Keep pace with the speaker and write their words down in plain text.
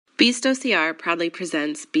Beast OCR proudly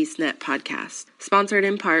presents BeastNet Podcast, sponsored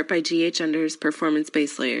in part by GH Under's Performance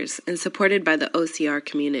Base Layers and supported by the OCR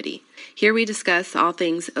community. Here we discuss all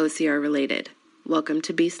things OCR related. Welcome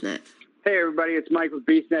to BeastNet. Hey everybody, it's Mike with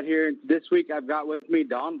BeastNet here. This week I've got with me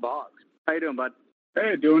Don Boggs. How you doing, bud?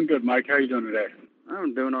 Hey, doing good, Mike. How you doing today?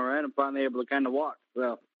 I'm doing all right. I'm finally able to kind of walk.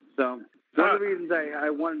 So one of the reasons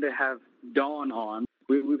I wanted to have Don on,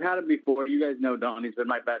 we've had him before. You guys know Don. He's been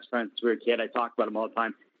my best friend since we were a kid. I talk about him all the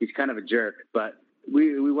time. He's kind of a jerk, but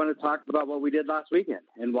we want to talk about what we did last weekend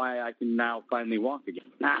and why I can now finally walk again.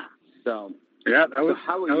 Yeah, that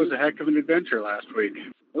was a heck of an adventure last week.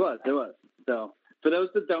 It was. So for those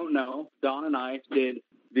that don't know, Don and I did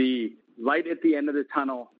the Light at the End of the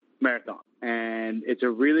Tunnel marathon, and it's a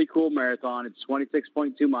really cool marathon. It's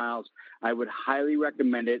 26.2 miles. I would highly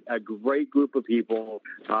recommend it. A great group of people,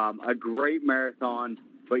 a great marathon.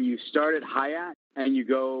 But you start at Hyatt and you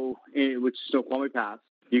go in, which is Snoqualmie Pass.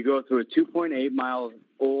 You go through a 2.8 mile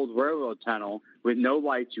old railroad tunnel with no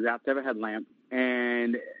lights. You have to have a headlamp,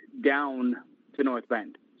 and down to North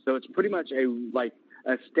Bend. So it's pretty much a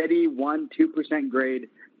steady 1-2% grade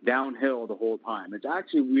downhill the whole time. It's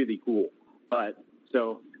actually really cool. But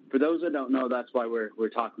so for those that don't know, that's why we're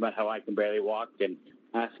talking about how I can barely walk and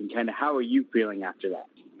asking kind of how are you feeling after that?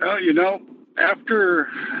 Well,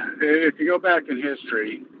 if you go back in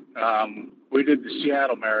history, we did the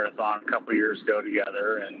Seattle Marathon a couple of years ago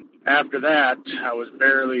together, and after that, I was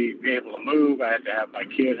barely able to move. I had to have my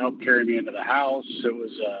kid help carry me into the house. It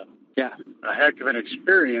was a heck of an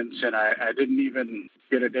experience, and I didn't even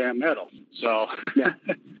get a damn medal. So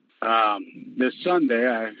this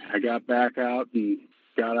Sunday, I got back out and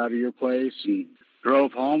got out of your place and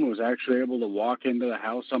drove home. I was actually able to walk into the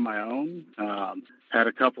house on my own. Had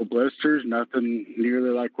a couple blisters, nothing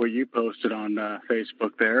nearly like what you posted on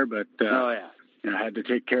Facebook there, but I had to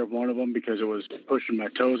take care of one of them because it was pushing my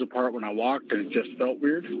toes apart when I walked, and it just felt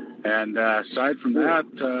weird. And aside from that,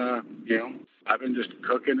 I've been just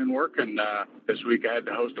cooking and working. This week I had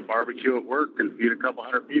to host a barbecue at work and feed a couple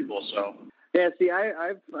hundred people. So yeah, see,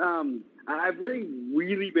 I've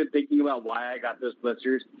really been thinking about why I got those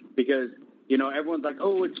blisters because everyone's like,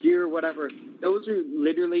 oh, it's gear, whatever. Those are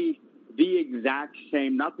literally the exact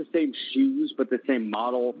same, not the same shoes, but the same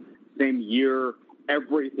model, same year,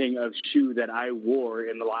 everything of shoe that I wore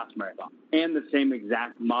in the last marathon, and the same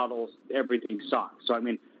exact models, everything socks. So,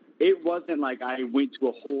 it wasn't like I went to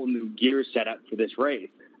a whole new gear setup for this race.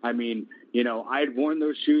 I'd worn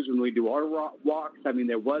those shoes when we do our walks.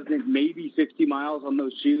 There wasn't maybe 50 miles on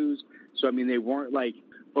those shoes. So, they weren't like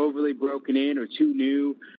overly broken in or too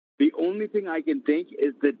new. The only thing I can think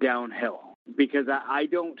is the downhill. Because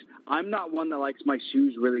I'm not one that likes my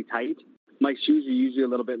shoes really tight. My shoes are usually a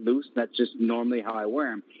little bit loose. That's just normally how I wear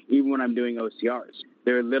them, even when I'm doing OCRs.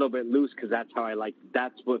 They're a little bit loose because that's how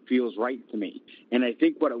that's what feels right to me. And I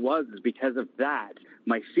think what it was is because of that,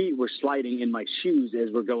 my feet were sliding in my shoes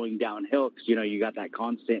as we're going downhill because, you got that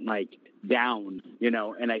constant down,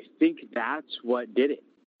 and I think that's what did it.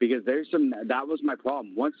 Because that was my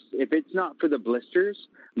problem. If it's not for the blisters,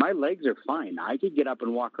 my legs are fine. I could get up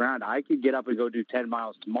and walk around. I could get up and go do 10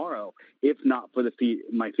 miles tomorrow, if not for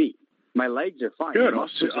my feet. My legs are fine. Good. I'll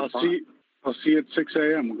see you at 6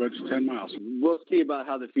 a.m. We'll go to 10 miles. We'll see about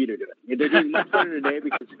how the feet are doing. They're doing much better today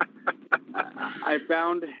because I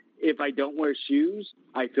found if I don't wear shoes,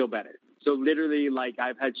 I feel better. So literally,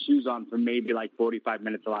 I've had shoes on for maybe 45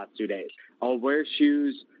 minutes the last 2 days. I'll wear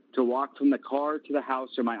shoes to walk from the car to the house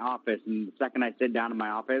or my office, and the second I sit down in my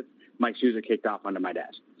office, my shoes are kicked off onto my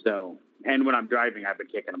desk. So, and when I'm driving, I've been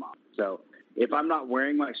kicking them off. So, if I'm not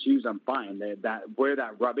wearing my shoes, I'm fine. That where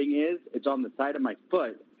that rubbing is, it's on the side of my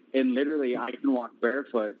foot, and literally I can walk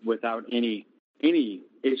barefoot without any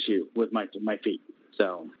issue with my feet.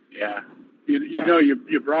 So, yeah,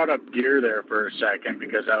 you brought up gear there for a second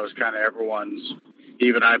because that was kind of everyone's.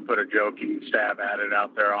 Even I put a joking stab at it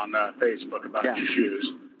out there on Facebook about your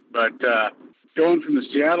shoes. But going from the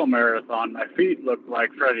Seattle Marathon, my feet looked like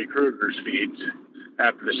Freddy Krueger's feet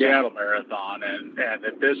after the Seattle Marathon. And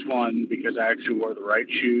at this one, because I actually wore the right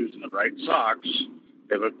shoes and the right socks,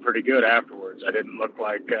 they looked pretty good afterwards. I didn't look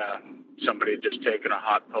like somebody had just taken a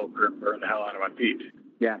hot poker and burned the hell out of my feet.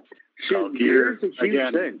 Yeah. So gear,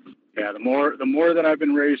 again, the more that I've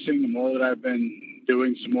been racing, the more that I've been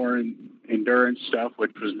doing some more endurance stuff,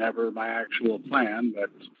 which was never my actual plan, but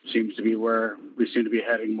seems to be where we seem to be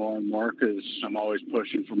heading more and more because I'm always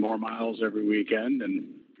pushing for more miles every weekend. And,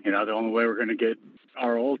 the only way we're going to get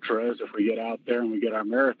our ultra is if we get out there and we get our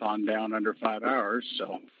marathon down under 5 hours.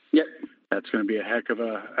 So that's going to be a heck of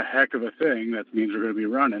a thing. That means we're going to be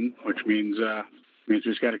running, which means we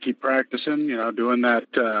just got to keep practicing, doing that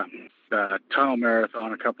tunnel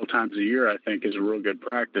marathon a couple times a year, I think, is a real good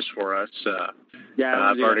practice for us.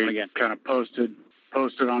 I've already kind of posted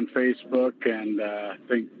on Facebook, and I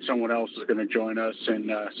think someone else is going to join us in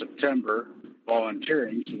September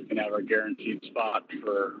volunteering, so we can have our guaranteed spot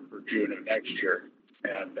for June of next year.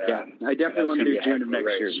 And, I definitely want to do June of next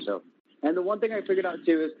year. So, and the one thing I figured out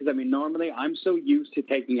too is because normally I'm so used to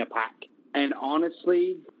taking a pack, and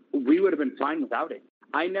honestly, we would have been fine without it.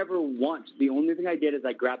 I never once. The only thing I did is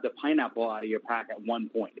I grabbed a pineapple out of your pack at one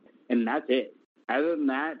point, and that's it. Other than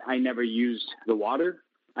that, I never used the water.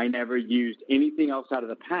 I never used anything else out of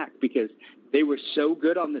the pack because they were so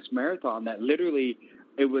good on this marathon that literally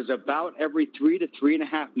it was about every 3 to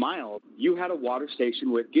 3.5 miles, you had a water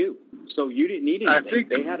station with goo. So you didn't need anything.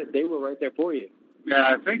 They were right there for you.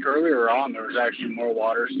 Yeah, I think earlier on there was actually more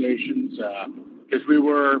water stations because we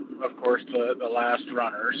were, of course, the last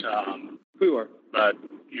runners. We were. But,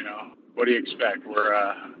 what do you expect? We're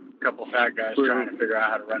a couple fat guys trying to figure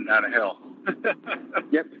out how to run down a hill.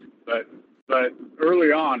 Yep. But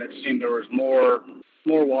early on, it seemed there was more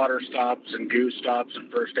water stops and goo stops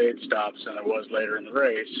and first aid stops than there was later in the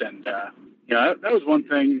race. And, that was one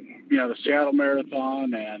thing, the Seattle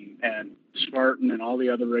Marathon and Spartan and all the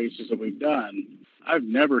other races that we've done, I've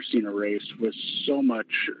never seen a race with so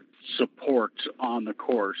much support on the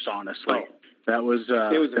course, honestly. Oh. That was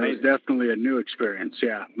definitely a new experience.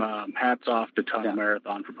 Yeah. Hats off to Tunnel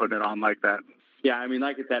Marathon for putting it on like that. Yeah. I mean,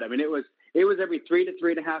 like I said, it was every 3 to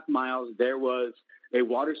 3.5 miles. There was a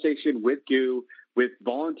water station with goo, with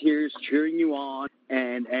volunteers cheering you on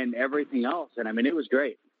and everything else. And it was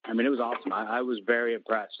great. It was awesome. I was very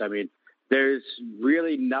impressed. There's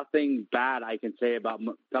really nothing bad I can say about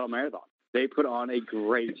Tunnel Marathon. They put on a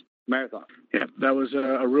great marathon. Yeah, that was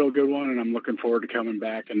a real good one, and I'm looking forward to coming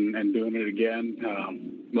back and doing it again.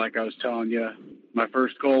 Like I was telling you, my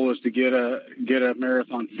first goal was to get a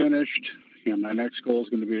marathon finished. My next goal is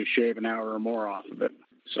going to be to shave an hour or more off of it.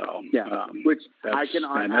 So which I can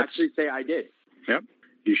actually say I did. Yep,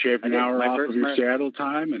 you shaved an hour off of your Seattle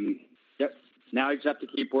time, and yep. Now I just have to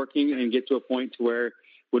keep working and get to a point to where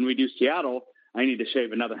when we do Seattle, I need to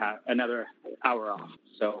shave another hour off.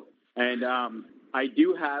 So, and I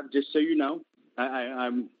do have, just so you know, I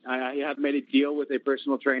have made a deal with a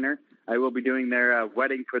personal trainer. I will be doing their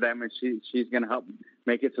wedding for them, and she's going to help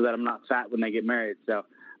make it so that I'm not fat when they get married. So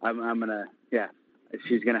I'm gonna,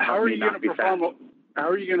 she's gonna help me not be fat. How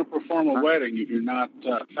are you going to perform a wedding if you're not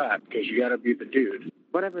fat? Because you got to be the dude.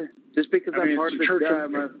 Whatever. Just because I'm part of the church.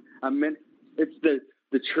 It's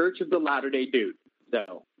the Church of the Latter-day Dude.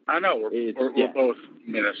 So I know we're both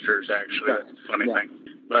ministers. Actually, that's a funny thing.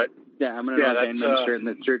 But I'm going to be minister in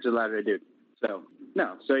the Church of the Latter-day Dude. So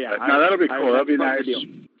no. So yeah. No, that'll be cool. That'll be nice.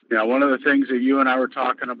 One of the things that you and I were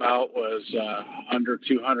talking about was under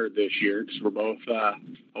 200 this year, because we're both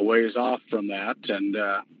a ways off from that. And,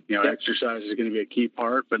 exercise is going to be a key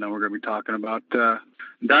part, but then we're going to be talking about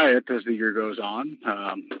diet as the year goes on.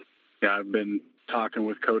 I've been talking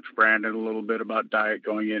with Coach Brandon a little bit about diet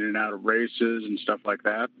going in and out of races and stuff like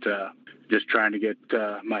that, just trying to get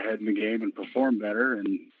my head in the game and perform better.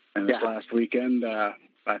 And this last weekend, I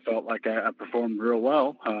felt like I performed real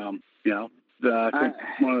well. I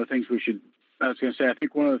think one of the things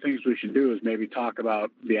we should do is maybe talk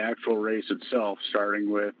about the actual race itself,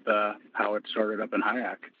 starting with how it started up in High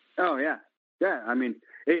Ack. Oh, yeah. Yeah,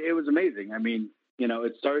 it was amazing.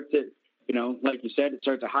 It starts at, like you said, it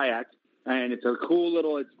starts at High Ack, and it's a cool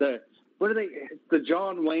little, it's the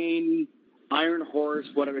John Wayne Iron Horse,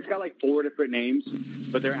 whatever. It's got like 4 different names,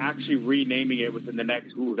 but they're actually renaming it within the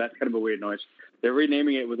next, that's kind of a weird noise. They're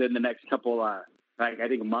renaming it within the next couple, I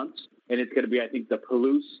think months. And it's going to be, I think, the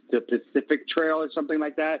Pacific Trail or something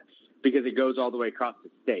like that, because it goes all the way across the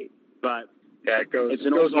state. But it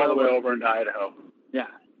goes all the way over into Idaho. Yeah,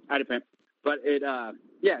 Idaho. But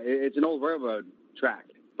it's an old railroad track.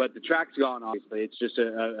 But the track's gone, obviously. It's just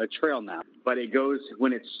a trail now. But it goes,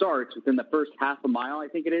 when it starts, within the first half a mile, I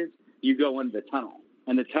think it is, you go into the tunnel.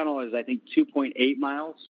 And the tunnel is, I think, 2.8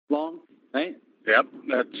 miles long, right? Yep,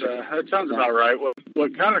 that sounds about right.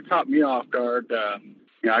 What kind of caught me off guard,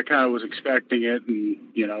 I kind of was expecting it, and,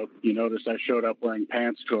 you notice I showed up wearing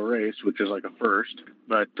pants to a race, which is like a first.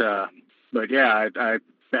 But yeah, I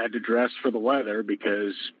had to dress for the weather,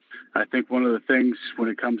 because I think one of the things when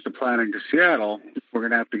it comes to planning to Seattle, we're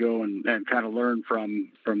going to have to go and kind of learn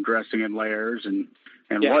from dressing in layers and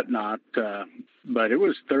whatnot. But it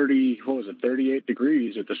was 38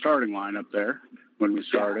 degrees at the starting line up there when we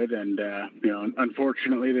started, and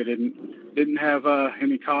unfortunately they didn't have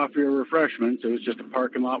any coffee or refreshments. It was just a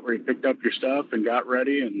parking lot where you picked up your stuff and got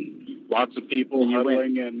ready, and lots of people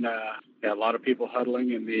huddling, and a lot of people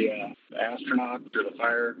huddling in the astronaut or the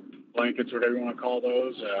blankets, whatever you want to call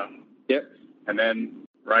those. Yep. And then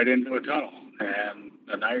right into a tunnel, and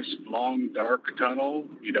a nice long dark tunnel.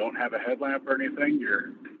 You don't have a headlamp or anything.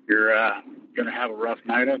 You're going to have a rough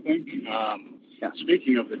night, I think.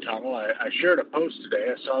 Speaking of the tunnel, I shared a post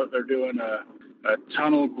today. I saw that they're doing a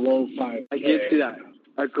tunnel glow 5K. I did see that.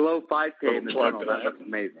 A glow 5K in the tunnel. That looks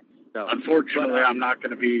amazing. So, unfortunately, I'm not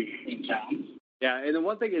going to be in town. Yeah, and the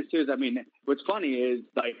one thing is, too, is, I mean, what's funny is,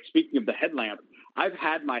 like, speaking of the headlamp, I've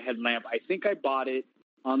had my headlamp. I think I bought it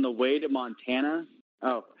on the way to Montana.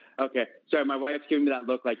 Oh, okay. Sorry, my wife's giving me that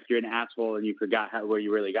look like you're an asshole and you forgot where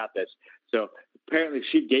you really got this. So apparently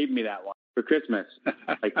she gave me that one for Christmas,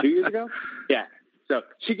 like 2 years ago. Yeah. So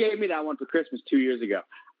she gave me that one for Christmas 2 years ago.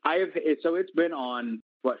 So it's been on,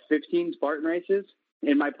 15 Spartan races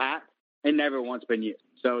in my pack and never once been used.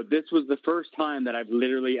 So this was the first time that I've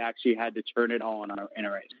literally actually had to turn it on in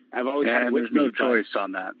a race. I've always had it with there's no choice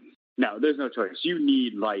on that. No, there's no choice. You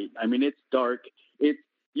need light. I mean, it's dark.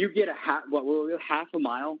 You get half a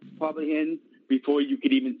mile probably in before you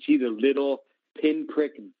could even see the little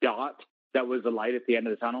pinprick dot that was the light at the end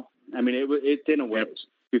of the tunnel. I mean, it's in a ways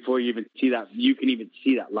before you even see that. You can even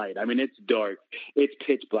see that light. I mean, it's dark. It's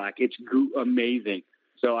pitch black. It's amazing.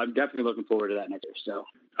 So I'm definitely looking forward to that next year. So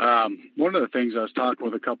one of the things I was talking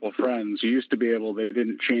with a couple of friends, they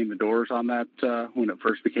didn't chain the doors on that when it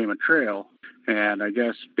first became a trail. And I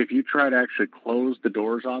guess if you try to actually close the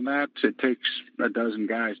doors on that, it takes a dozen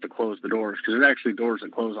guys to close the doors because there's actually doors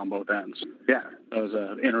that close on both ends. Yeah. That was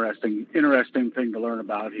an interesting thing to learn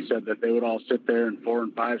about. He said that they would all sit there and 4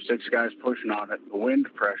 and 5, 6 guys pushing on it. The wind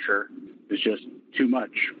pressure is just too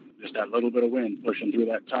much. Just that little bit of wind pushing through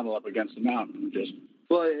that tunnel up against the mountain.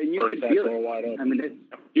 And you can feel it. Wide open. I mean,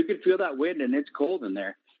 you can feel that wind, and it's cold in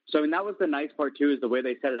there. So, I mean, that was the nice part, too, is the way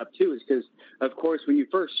they set it up, too, is because, of course, when you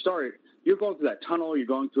first start, you're going through that tunnel, you're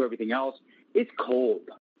going through everything else. It's cold,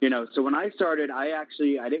 So when I started, I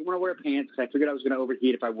didn't want to wear pants because I figured I was going to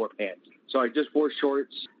overheat if I wore pants. So I just wore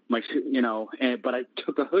shorts, but I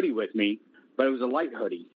took a hoodie with me, but it was a light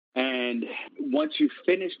hoodie. And once you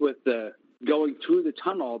finish with the going through the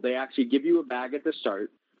tunnel, they actually give you a bag at the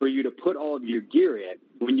start for you to put all of your gear in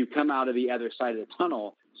when you come out of the other side of the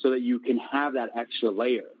tunnel so that you can have that extra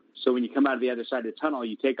layer. So when you come out of the other side of the tunnel,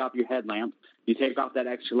 you take off your headlamp, you take off that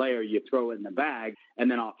extra layer, you throw it in the bag, and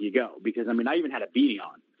then off you go. Because, I mean, I even had a beanie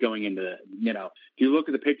on going into if you look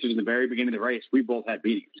at the pictures in the very beginning of the race, we both had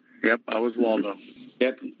beanies. Yep, I was Waldo.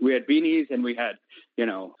 Yep, we had beanies and we had,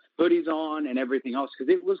 hoodies on and everything else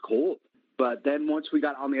because it was cold. But then once we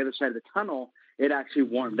got on the other side of the tunnel, it actually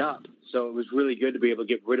warmed up. So it was really good to be able to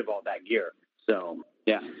get rid of all that gear. So,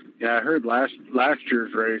 yeah. Yeah, I heard last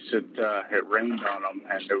year's race, it rained on them,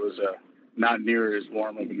 and it was not near as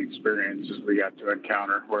warm of an experience as we got to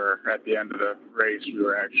encounter, where at the end of the race, we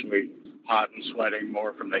were actually hot and sweating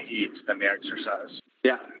more from the heat than the exercise.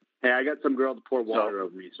 Yeah. Hey, I got some girl to pour water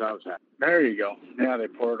over me, so I was happy. There you go. Yeah, they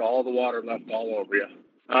poured all the water left all over you.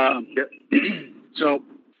 So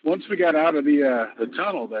once we got out of the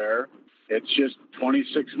tunnel there, it's just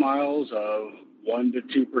 26 miles of 1 to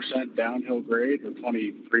 2% downhill grade, or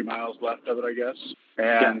 23 miles left of it, I guess.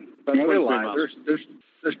 And they lied.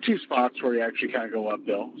 There's 2 spots where you actually kind of go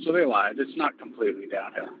uphill, so they lied. It's not completely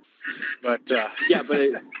downhill, but but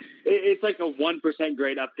it's like a 1%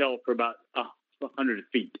 grade uphill for about 100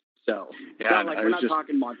 feet. So it's not like we're not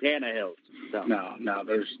talking Montana hills. So. No.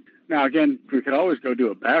 Now again, we could always go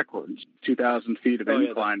do it backwards, 2,000 feet of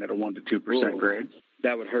incline at a 1 to 2% grade.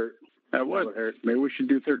 That would hurt. That would hurt. Maybe we should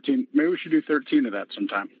do 13. Maybe we should do 13 of that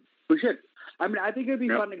sometime. We should. I mean, I think it'd be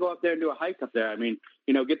fun to go up there and do a hike up there. I mean,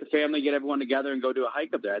 get the family, get everyone together, and go do a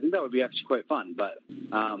hike up there. I think that would be actually quite fun. But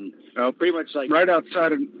pretty much like right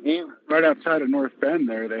outside of North Bend,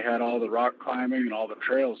 there they had all the rock climbing and all the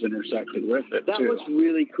trails intersected with it. That was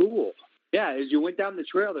really cool. Yeah, as you went down the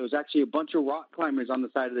trail, there was actually a bunch of rock climbers on the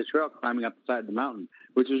side of the trail climbing up the side of the mountain,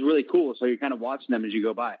 which was really cool. So you're kind of watching them as you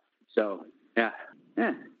go by. So yeah.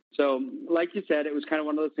 So, like you said, it was kind of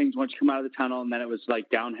one of those things once you come out of the tunnel, and then it was like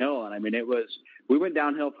downhill. And I mean, we went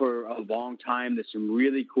downhill for a long time. There's some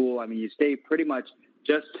really cool, I mean, you stay pretty much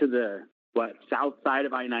just to the, south side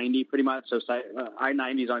of I-90 pretty much. So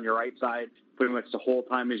I-90 is on your right side pretty much the whole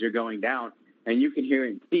time as you're going down, and you can hear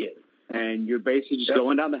and see it. And you're basically just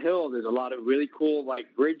going down the hill. There's a lot of really cool,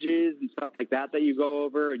 bridges and stuff like that you go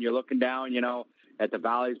over, and you're looking down, at the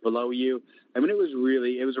valleys below you. I mean, it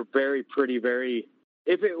was a very pretty,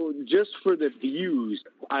 if it were just for the views,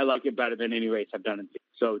 I like it better than any race I've done.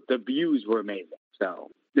 So the views were amazing. So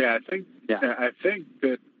I think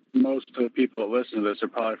that most of the people that listen to this are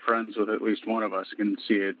probably friends with at least one of us. You can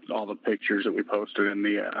see it, all the pictures that we posted in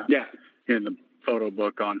the photo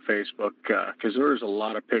book on Facebook because there was a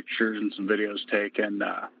lot of pictures and some videos taken.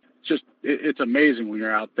 It's amazing when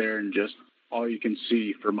you're out there and just all you can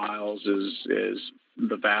see for miles is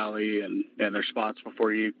the valley and there's spots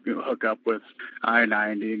before you hook up with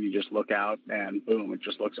I-90 and you just look out and boom, it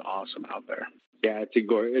just looks awesome out there. Yeah, it's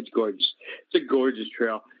gorgeous. It's a gorgeous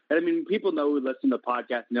trail. And I mean, people know who listen to the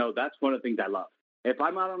podcast know that's one of the things I love. If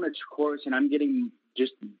I'm out on a course and I'm getting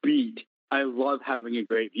just beat, I love having a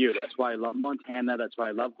great view. That's why I love Montana. That's why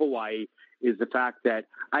I love Hawaii, is the fact that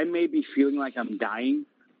I may be feeling like I'm dying,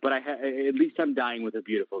 but at least I'm dying with a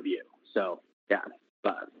beautiful view. So, yeah.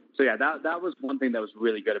 That was one thing that was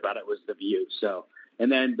really good about it was the view. So,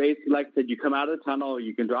 and then basically, like I said, you come out of the tunnel,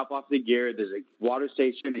 you can drop off the gear. There's a water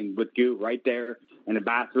station and with goo right there and a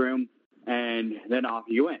bathroom, and then off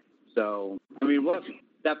you went. So, I mean,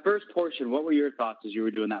 that first portion, what were your thoughts as you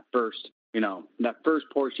were doing that first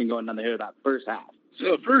portion going down the hill, that first half?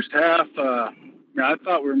 So the first half, I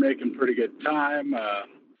thought we were making pretty good time.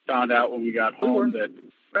 Found out when we got home that,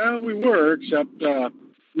 we were, except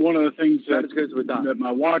one of the things that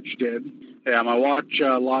my watch did, my watch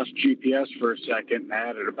lost GPS for a second and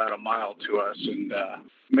added about a mile to us and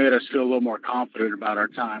made us feel a little more confident about our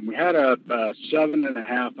time. We had a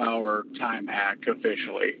 7.5 hour time hack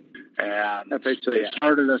officially. And they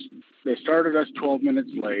started us 12 minutes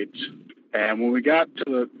late. And when we got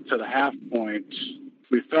to the half point,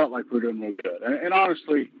 we felt like we were doing really good. And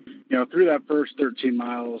honestly, through that first 13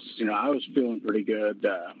 miles, I was feeling pretty good.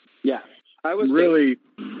 I was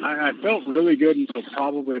I felt really good until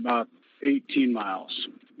probably about 18 miles.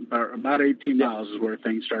 About 18 miles is where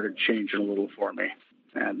things started changing a little for me.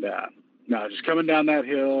 And just coming down that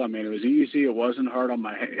hill, I mean, it was easy. It wasn't hard on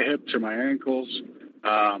my hips or my ankles.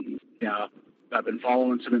 I've been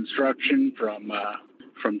following some instruction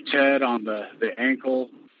from Ted on the ankle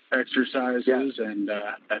exercises, and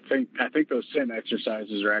I think those same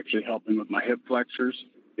exercises are actually helping with my hip flexors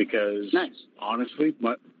because honestly,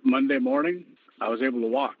 Monday morning I was able to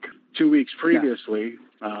walk. 2 weeks previously,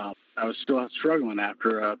 I was still struggling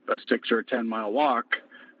after a 6 or a 10 mile walk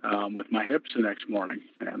with my hips the next morning,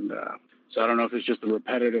 and so I don't know if it's just the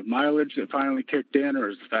repetitive mileage that finally kicked in, or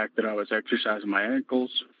is the fact that I was exercising my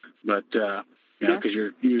ankles, but because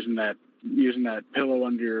you're using that pillow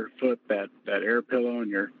under your foot, that air pillow, and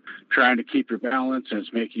you're trying to keep your balance, and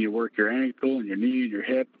it's making you work your ankle and your knee and your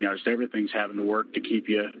hip. Just everything's having to work to keep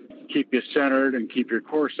you centered and keep your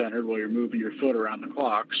core centered while you're moving your foot around the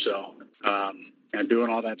clock. So, and doing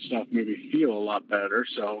all that stuff made me feel a lot better.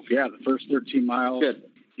 So, the first 13 miles,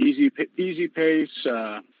 easy pace.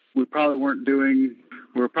 We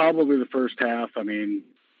were probably the first half. I mean,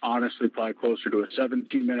 honestly, probably closer to a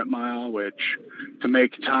 17-minute mile, which to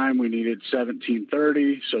make time, we needed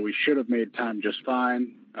 17:30, so we should have made time just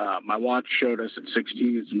fine. My watch showed us at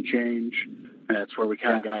 16 and some change, and that's where we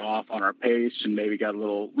kind of got off on our pace and maybe got a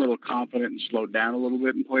little confident and slowed down a little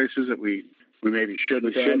bit in places that we maybe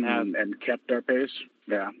shouldn't have and kept our pace.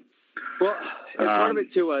 Yeah. Well, and part of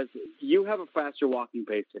it too was you have a faster walking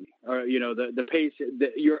pace than me, or the pace,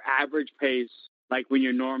 your average pace. Like when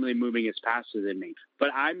you're normally moving is faster than me. But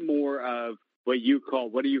I'm more of what do you call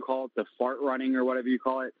it? The fart running or whatever you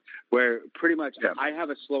call it, where pretty much I have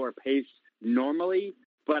a slower pace normally,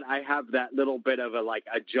 but I have that little bit of a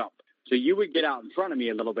jump. So you would get out in front of me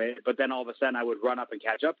a little bit, but then all of a sudden I would run up and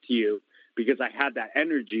catch up to you because I had that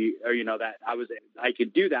energy or, that I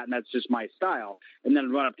could do that. And that's just my style. And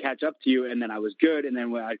then run up, catch up to you. And then I was good. And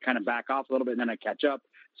then I'd kind of back off a little bit and then I'd catch up.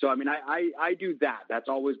 So, I mean, I do that. That's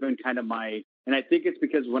always been kind of and I think it's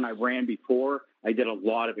because when I ran before, I did a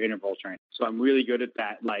lot of interval training. So I'm really good at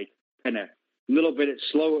that, kind of little bit at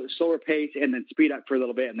slower pace and then speed up for a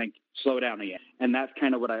little bit and then slow down again. And that's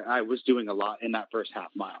kind of what I was doing a lot in that first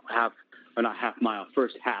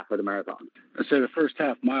first half of the marathon. I'd say the first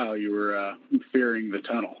half mile, you were fearing the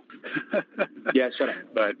tunnel. Yeah, shut up.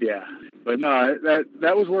 But no,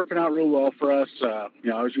 that was working out real well for us. I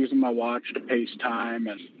was using my watch to pace time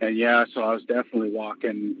and so I was definitely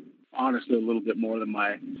walking honestly a little bit more than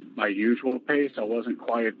my usual pace. I wasn't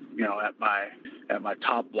quite, at my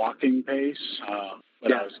top walking pace,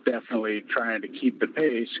 but I was definitely trying to keep the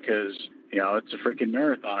pace because, it's a freaking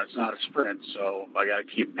marathon. It's not a sprint, so I got to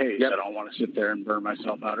keep pace. Yep. I don't want to sit there and burn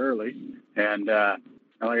myself out early. And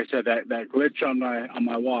like I said, that glitch on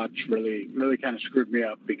my watch really kind of screwed me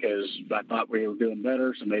up because I thought we were doing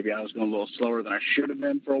better, so maybe I was going a little slower than I should have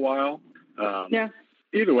been for a while.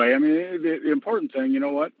 Either way, I mean, the important thing,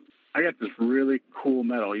 I got this really cool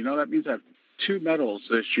medal. That means I have 2 medals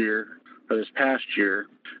this past year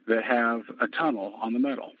that have a tunnel on the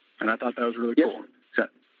medal. And I thought that was really cool.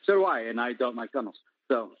 So do I, and I don't like tunnels.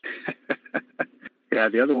 So Yeah,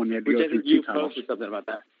 the other one you had to Which go I think through you two tunnels. posted something about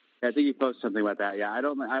that. Yeah, I think you posted something about that. Yeah, I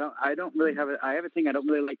don't really have I have a thing. I don't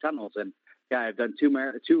really like tunnels, and yeah, I've done two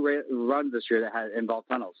runs this year that had involved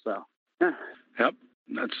tunnels. So yeah. Yep,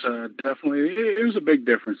 that's definitely. It was a big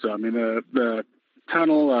difference, though. I mean, the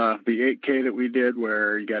tunnel, the 8K that we did,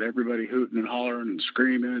 where you got everybody hooting and hollering and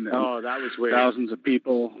screaming, and oh, that was weird. Thousands of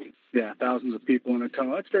people. Yeah, thousands of people in a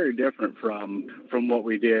tunnel. That's very different from what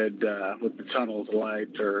we did with the Tunnel to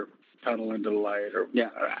Light or Tunnel into the Light or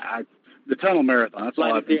the Tunnel Marathon. That's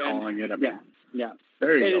all I've been calling it. I mean, yeah.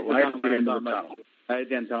 There you go. Light into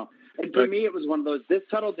the tunnel. And for me, it was one of those. This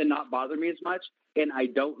tunnel did not bother me as much, and I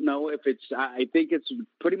don't know if it's. I think it's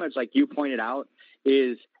pretty much like you pointed out.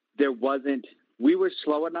 Is there wasn't. We were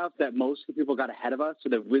slow enough that most of the people got ahead of us, so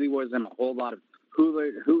there really wasn't a whole lot of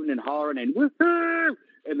hooting and hollering and woohoo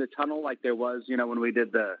in the tunnel like there was, when we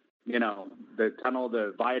did the tunnel,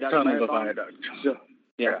 the viaduct. The viaduct. So,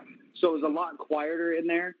 yeah. So it was a lot quieter in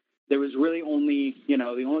there. There was really only, the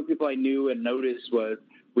only people I knew and noticed was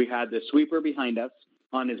we had the sweeper behind us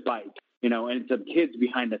on his bike, and some kids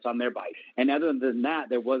behind us on their bike. And other than that,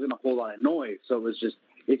 there wasn't a whole lot of noise. So it was just,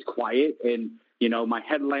 it's quiet. And, my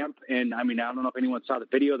headlamp, and I mean, I don't know if anyone saw the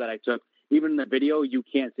video that I took. Even in the video, you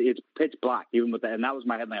can't see, it's pitch black, even with that. And that was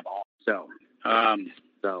my headlamp off. So,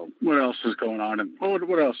 what else is going on?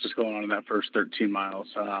 What else is going on in that first 13 miles?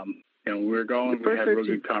 We were going, we had a real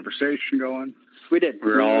good conversation going. We did.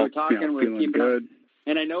 We were all talking, we were feeling good. Up.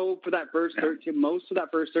 And I know for that first 13, most of that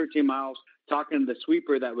first 13 miles, talking to the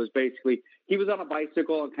sweeper, that was basically, he was on a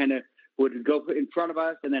bicycle and kind of would go in front of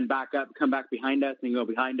us and then back up, come back behind us and go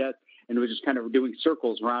behind us. And it was just kind of doing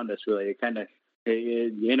circles around us, really. It kind of,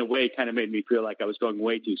 in a way, kind of made me feel like I was going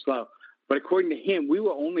way too slow. But according to him, we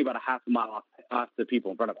were only about a half a mile off the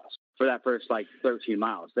people in front of us for that first 13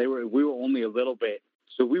 miles. We were only a little bit,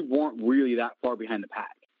 so we weren't really that far behind the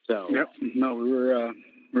pack. So no, we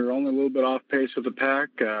were only a little bit off pace with the pack.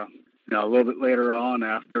 A little bit later on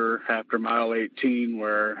after mile 18,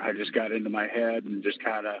 where I just got into my head and just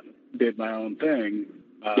kind of did my own thing.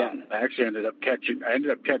 I actually ended up catching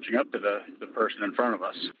up to the person in front of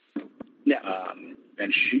us. Yeah.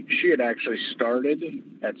 And she had actually started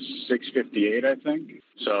at 6:58, I think.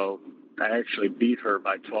 So I actually beat her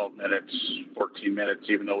by 12 minutes, 14 minutes,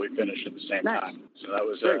 even though we finished at the same time. So that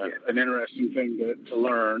was an interesting thing to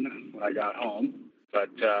learn when I got home. But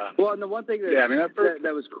and the one thing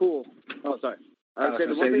that was cool. Oh, sorry. I was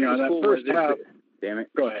saying the one thing that was cool was half. Damn it.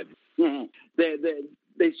 Go ahead. Mm-hmm.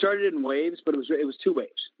 They started in waves, but it was two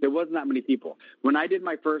waves. There wasn't that many people. When I did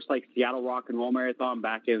my first Seattle Rock and Roll Marathon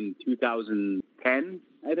back in 2010,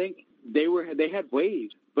 I think they had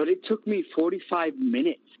waves, but it took me 45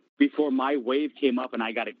 minutes before my wave came up and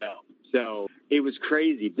I got to go. So it was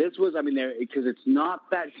crazy. This was, because it's not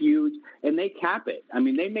that huge, and they cap it.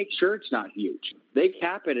 They make sure it's not huge. They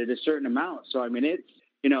cap it at a certain amount. So it's,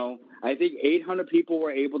 I think 800 people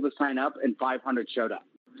were able to sign up and 500 showed up.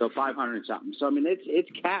 So 500 something. So it's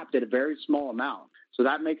capped at a very small amount. So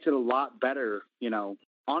that makes it a lot better,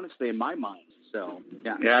 honestly, in my mind. So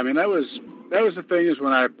yeah. Yeah, that was the thing is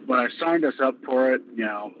when I signed us up for it,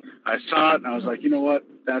 I saw it and I was like, you know what,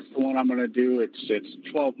 that's the one I'm going to do. It's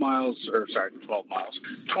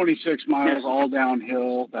 26 miles all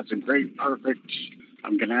downhill. That's a great, perfect.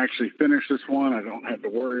 I'm going to actually finish this one. I don't have to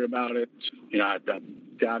worry about it. I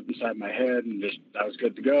got inside my head and I was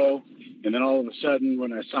good to go. And then all of a sudden,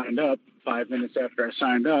 when I signed up, 5 minutes after I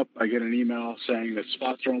signed up, I get an email saying that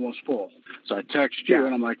spots are almost full. So I text you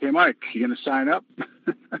and I'm like, hey, Mike, you going to sign up?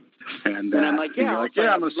 and I'm like, I'm going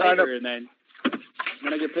to sign up. And then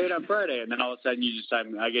when I get paid on Friday, and then all of a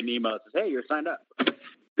sudden I get an email that says, hey, you're signed up.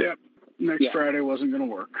 Yep. Next Friday wasn't going to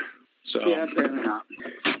work. So apparently not.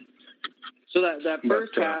 So that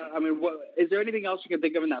first half, is there anything else you can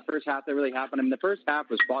think of in that first half that really happened? The first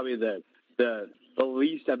half was probably the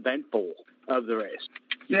least eventful of the race.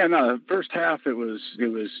 Yeah, no, the first half it was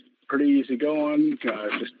pretty easy going,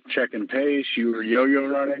 just checking pace. You were yo-yo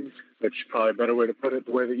running, which is probably a better way to put it,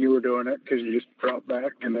 the way that you were doing it, because you just drop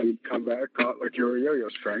back and then come back, caught like you were yo-yo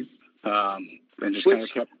string, and just kind of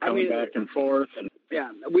kept coming back and forth. And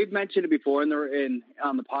we've mentioned it before on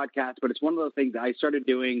the podcast, but it's one of those things that I started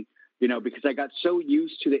doing, because I got so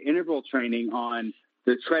used to the interval training on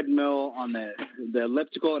the treadmill, on the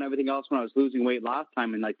elliptical and everything else when I was losing weight last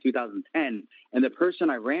time in 2010. And the person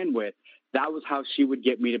I ran with, that was how she would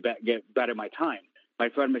get me to get better my time. My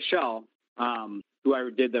friend Michelle, who I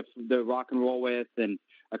did the rock and roll with and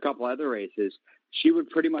a couple other races, she would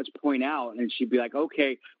pretty much point out and she'd be like,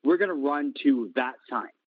 okay, we're going to run to that time.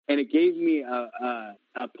 And it gave me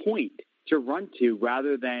a point to run to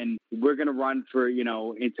rather than we're going to run for,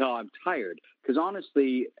 until I'm tired. Because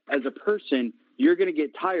honestly, as a person, you're going to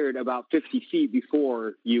get tired about 50 feet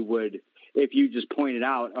before you would if you just pointed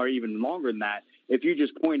out, or even longer than that. If you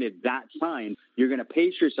just pointed that sign, you're going to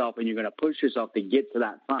pace yourself and you're going to push yourself to get to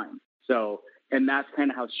that sign. So, and that's kind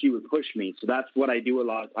of how she would push me. So that's what I do a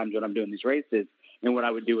lot of times when I'm doing these races. And what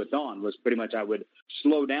I would do with Dawn was pretty much I would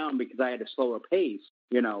slow down because I had a slower pace,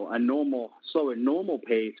 you know, a slower normal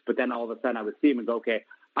pace. But then all of a sudden I would see him and go, okay,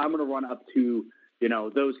 I'm going to run up to, you know,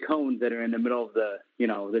 those cones that are in the middle of the, you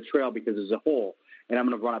know, the trail because there's a hole, and I'm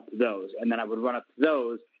going to run up to those. And then I would run up to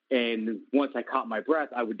those. And once I caught my breath,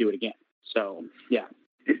 I would do it again. So, yeah,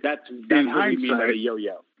 that's what we mean by the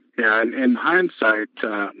yo-yo. Yeah, and in hindsight,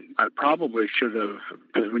 I probably should have,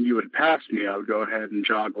 because when you would pass me, I would go ahead and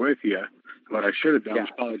jog with you. What I should have done was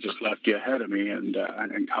probably just left you ahead of me and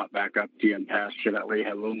caught back up to you and passed you. That way you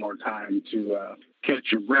had a little more time to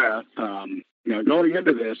catch your breath. You know, going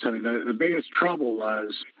into this, I mean, the biggest trouble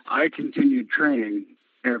was I continued training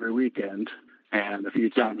every weekend and a few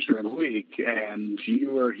times during the week, and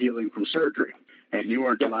you were healing from surgery. And you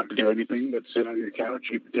weren't allowed to do anything but sit on your couch,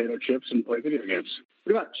 eat potato chips, and play video games.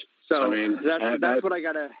 Pretty much. So I mean, that's what I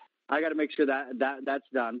gotta make sure that's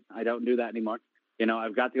done. I don't do that anymore. You know,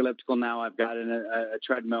 I've got the elliptical now. I've got a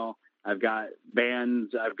treadmill. I've got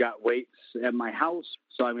bands. I've got weights at my house.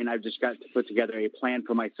 So, I mean, I've just got to put together a plan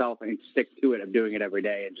for myself and stick to it. I'm doing it every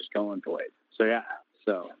day and just going for it. So, yeah.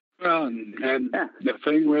 So. Well, and the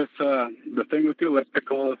thing with the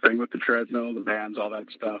elliptical, the thing with the treadmill, the bands, all that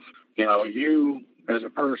stuff, you know, you as a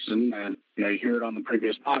person, and you know, you hear it on the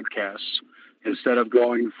previous podcasts, instead of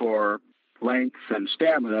going for length and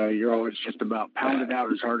stamina, you're always just about pound it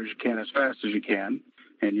out as hard as you can, as fast as you can,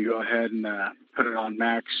 and you go ahead and put it on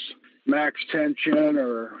max tension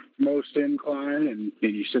or most incline, and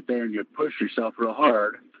you sit there and you push yourself real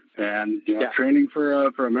hard. And you know, training for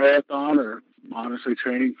a marathon, or honestly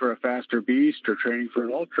training for a faster beast, or training for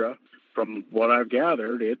an ultra, from what I've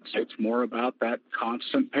gathered, it's more about that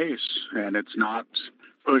constant pace, and it's not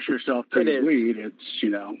push yourself to the lead. It's, you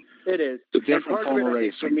know, it is a different form of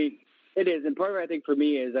racing. For me, it is, and part of it I think for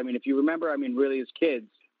me is, I mean, if you remember, I mean, really as kids,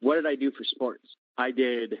 what did I do for sports? I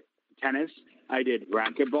did tennis, I did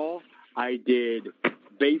racquetball, I did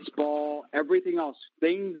baseball, everything else,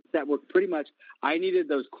 things that were pretty much, I needed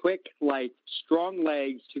those quick, like, strong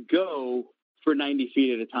legs to go for 90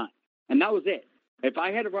 feet at a time. And that was it. If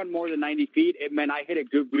I had to run more than 90 feet, it meant I hit a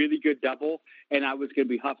really good double, and I was going to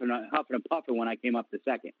be huffing and puffing when I came up to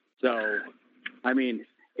second. So, I mean,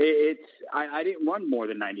 I didn't run more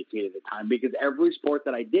than 90 feet at a time because every sport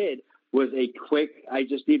that I did was I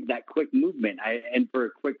just needed that quick movement and for a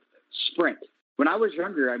quick sprint. When I was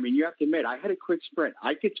younger, I mean, you have to admit, I had a quick sprint.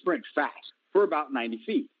 I could sprint fast for about 90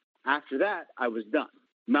 feet. After that, I was done.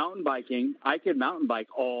 Mountain biking, I could mountain bike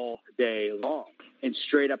all day long and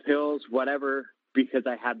straight up hills, whatever, because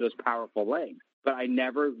I had those powerful legs. But I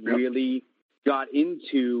never really got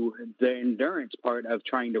into the endurance part of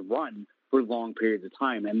trying to run for long periods of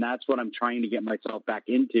time. And that's what I'm trying to get myself back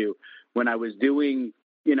into. When I was doing,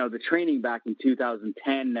 you know, the training back in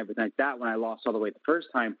 2010 and everything like that, when I lost all the weight the first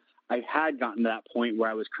time, I had gotten to that point where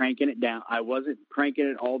I was cranking it down. I wasn't cranking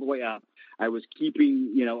it all the way up. I was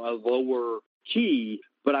keeping, you know, a lower key,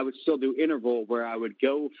 but I would still do interval where I would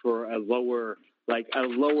go for a lower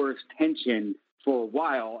tension for a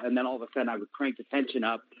while. And then all of a sudden I would crank the tension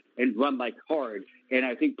up and run like hard. And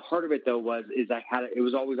I think part of it though it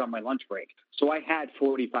was always on my lunch break. So I had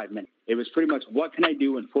 45 minutes. It was pretty much, what can I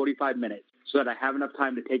do in 45 minutes so that I have enough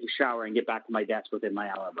time to take a shower and get back to my desk within my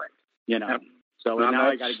hour break, you know? Yep. So now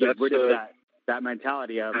I got to get rid of that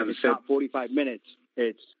mentality of, if it's not 45 minutes,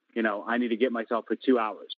 it's, you know, I need to get myself for 2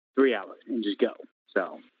 hours, 3 hours, and just go.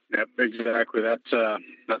 So. Yep, exactly.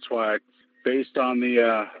 That's why, based on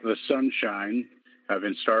the sunshine, I've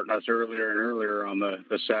been starting us earlier and earlier on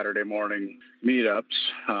the Saturday morning meetups,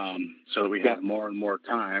 so we have more and more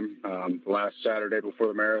time. Last Saturday before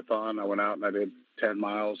the marathon, I went out and I did 10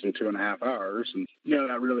 miles in 2.5 hours, and you know,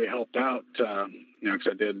 that really helped out. You know, because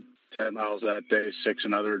I did 10 miles that day, 6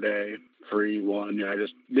 another day, 3, 1, you know,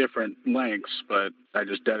 just different lengths, but I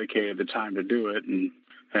just dedicated the time to do it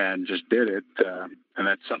and just did it. And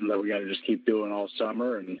that's something that we got to just keep doing all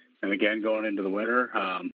summer. And again, going into the winter,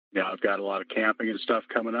 you know, I've got a lot of camping and stuff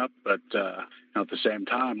coming up, but you know, at the same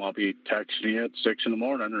time, I'll be texting you at 6 in the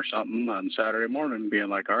morning or something on Saturday morning, being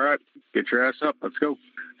like, all right, get your ass up, let's go.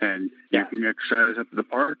 And you can exercise at the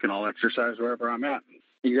park, and I'll exercise wherever I'm at.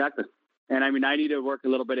 Exactly. And I mean, I need to work a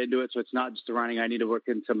little bit into it. So it's not just the running. I need to work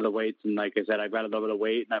in some of the weights. And like I said, I've got a little bit of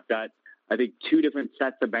weight, and I've got, I think, 2 different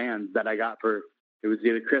sets of bands that I got it was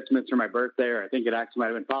either Christmas or my birthday, or I think it actually might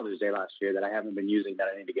have been Father's Day last year that I haven't been using, that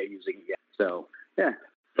I need to get using again. So, yeah.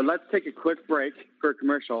 But let's take a quick break for a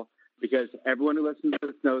commercial. because everyone who listens to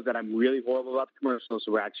this knows that I'm really horrible about the commercials,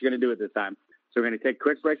 so we're actually going to do it this time. So we're going to take a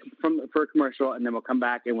quick break for a commercial, and then we'll come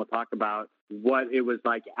back and we'll talk about what it was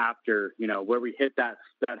like after, where we hit that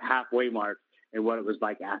halfway mark and what it was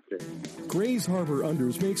like after. Grays Harbor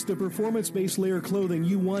Unders makes the performance-based layer clothing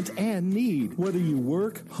you want and need. Whether you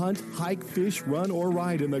work, hunt, hike, fish, run, or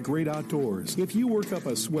ride in the great outdoors. If you work up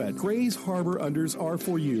a sweat, Grays Harbor Unders are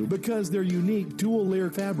for you because their unique dual-layer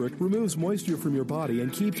fabric removes moisture from your body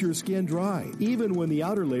and keeps your skin dry, even when the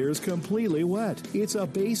outer layer is completely wet. It's a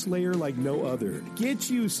base layer like no other. Get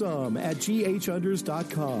you some at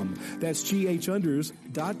ghunders.com. That's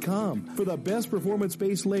ghunders.com for the best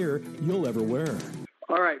performance-based layer you'll ever wear.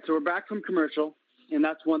 All right, so we're back from commercial, and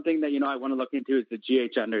that's one thing that I want to look into is the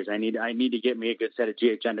GH Unders. I need to get me a good set of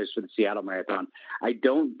GH Unders for the Seattle Marathon. I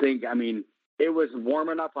don't think, it was warm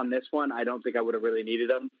enough on this one. I don't think I would have really needed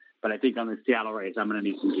them, but I think on the Seattle race, I'm going to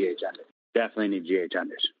need some GH Unders. Definitely need GH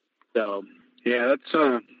Unders. So yeah,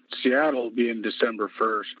 that's Seattle being December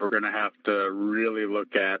 1st. We're going to have to really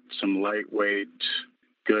look at some lightweight,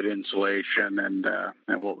 good insulation, and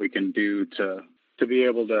what we can do to be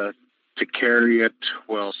able to carry it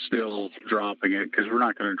while still dropping it, because we're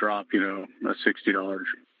not going to drop, a $60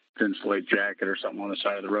 insulate jacket or something on the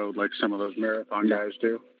side of the road like some of those marathon guys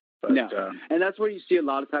do. But, no, and that's what you see a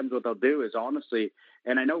lot of times. What they'll do is, honestly,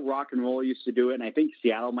 and I know Rock and Roll used to do it, and I think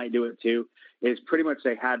Seattle might do it too, is pretty much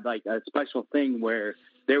they had like a special thing where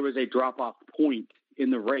there was a drop-off point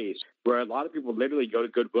in the race where a lot of people literally go to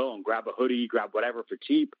Goodwill and grab a hoodie, grab whatever for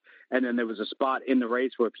cheap, and then there was a spot in the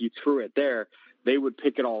race where if you threw it there, they would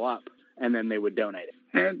pick it all up and then they would donate it.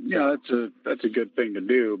 And that's a good thing to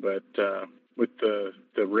do, but with the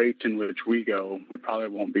rate in which we go, we probably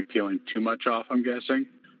won't be peeling too much off, I'm guessing.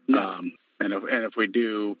 No. And if we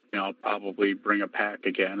do, I'll probably bring a pack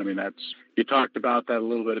again. You talked about that a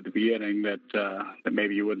little bit at the beginning, that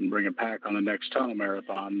maybe you wouldn't bring a pack on the next tunnel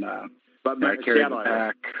marathon. But I carried the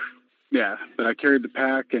pack. Yeah, but I carried the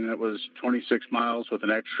pack, and it was 26 miles with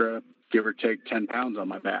an extra, give or take, 10 pounds on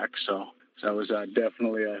my back. So that was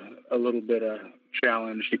definitely a little bit of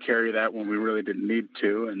challenge to carry that when we really didn't need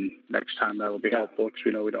to. And next time that will be helpful because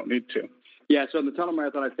we know we don't need to. Yeah, so in the tunnel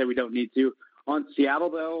marathon, I'd say we don't need to. On Seattle,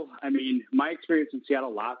 though, my experience in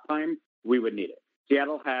Seattle last time, we would need it.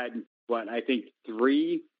 Seattle had, I think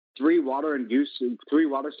three water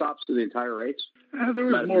stops to the entire race. There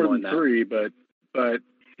was more than three, but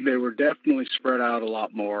they were definitely spread out a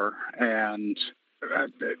lot more. And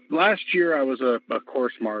last year I was a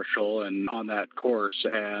course marshal and on that course,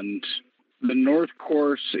 and the North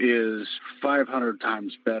course is 500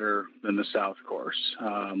 times better than the South course.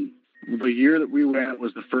 The year that we went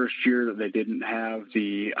was the first year that they didn't have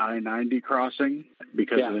the I-90 crossing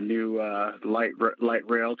because of the new light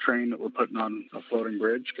rail train that we're putting on a floating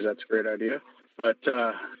bridge, because that's a great idea. But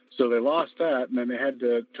so they lost that, and then they had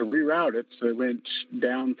to reroute it. So they went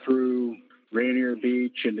down through Rainier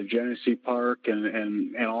Beach into Genesee Park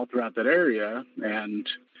and all throughout that area. And,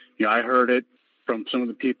 I heard it from some of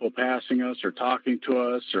the people passing us or talking to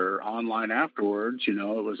us or online afterwards.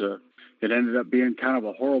 It ended up being kind of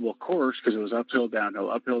a horrible course because it was uphill,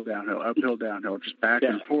 downhill, uphill, downhill, uphill, downhill, just back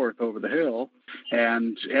and forth over the hill.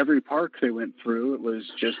 And every park they went through, it was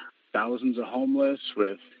just thousands of homeless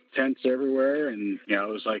with tents everywhere. And, it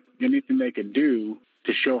was like anything they could do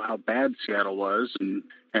to show how bad Seattle was. And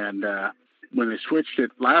when they switched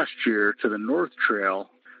it last year to the North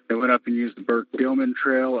Trail, they went up and used the Burke Gilman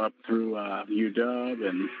Trail up through UW,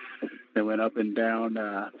 and they went up and down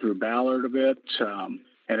through Ballard a bit.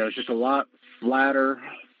 And it was just a lot flatter,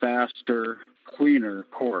 faster, cleaner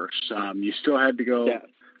course. You still had to go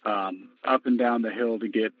up and down the hill to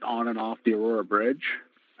get on and off the Aurora Bridge.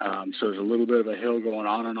 So there's a little bit of a hill going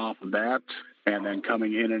on and off of that, and then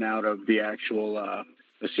coming in and out of the actual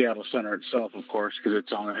the Seattle Center itself, of course, because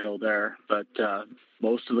it's on a hill there. But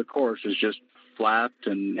most of the course is just flat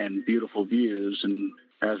and beautiful views. And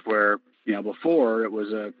as where, before it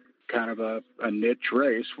was a kind of a niche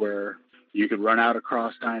race where you could run out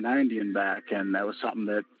across I-90 and back, and that was something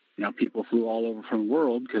that people flew all over from the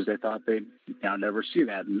world because they thought they'd never see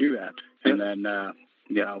that and do that. And then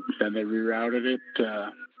then they rerouted it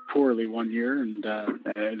poorly one year, and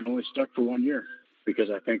it only stuck for 1 year because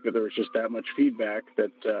I think that there was just that much feedback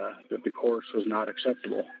that the course was not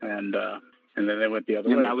acceptable, and then they went the other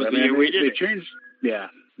way. That was the year we did they it. changed. Yeah,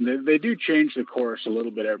 they do change the course a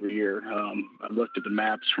little bit every year. I've looked at the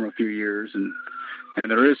maps from a few years, and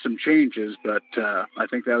there is some changes, but I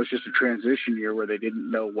think that was just a transition year where they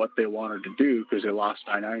didn't know what they wanted to do because they lost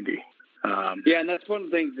I-90. And that's one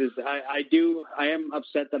of the things is I am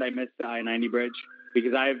upset that I missed the I-90 bridge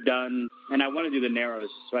because I've done, and I want to do the Narrows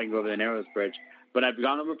so I can go over the Narrows bridge. But I've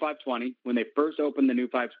gone over 520. When they first opened the new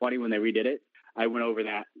 520, when they redid it, I went over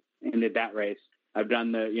that and did that race. I've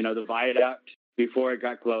done the viaduct before it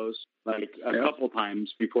got closed, like a couple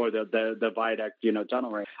times before the viaduct,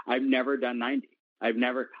 tunnel race. I've never done 90. I've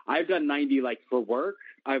done 90 like for work.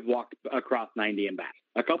 I've walked across 90 and back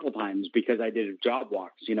a couple times because I did job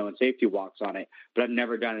walks, and safety walks on it, but I've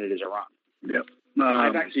never done it as a run. Yep.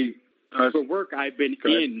 I've actually, for work, I've been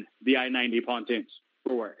in the I-90 pontoons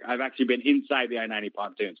for work. I've actually been inside the I-90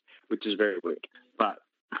 pontoons, which is very weird, but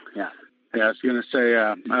yeah. Yeah, I was going to say,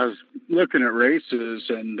 I was looking at races,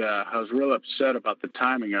 and I was real upset about the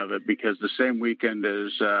timing of it because the same weekend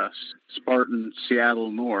as Spartan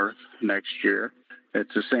Seattle North next year,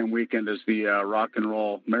 it's the same weekend as the Rock and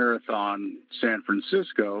Roll Marathon San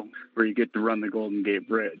Francisco, where you get to run the Golden Gate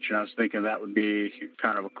Bridge. And I was thinking that would be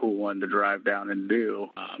kind of a cool one to drive down and do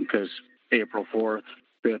because April 4th,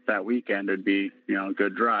 5th that weekend would be, a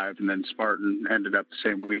good drive. And then Spartan ended up the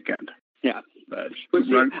same weekend. Yeah. But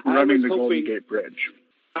running the Golden Gate Bridge.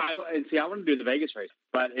 I want to do the Vegas race,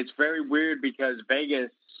 but it's very weird because Vegas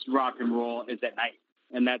Rock and Roll is at night.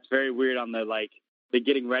 And that's very weird on the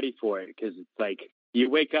getting ready for it because it's like, you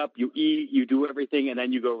wake up, you eat, you do everything, and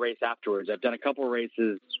then you go race afterwards. I've done a couple of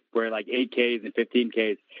races where 8Ks and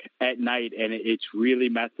 15Ks at night, and it really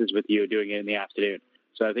messes with you doing it in the afternoon.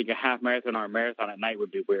 So I think a half marathon or a marathon at night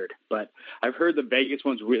would be weird. But I've heard the Vegas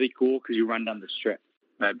one's really cool because you run down the strip.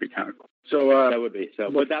 That'd be kind of cool. So that would be so.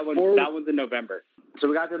 But that one's in November. So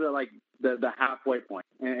we got to the halfway point,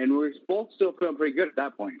 and we're both still feeling pretty good at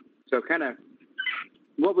that point. So kind of,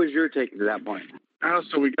 what was your take to that point?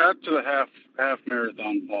 So we got to the half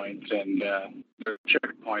marathon point and the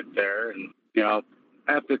checkpoint there, and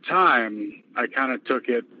at the time I kind of took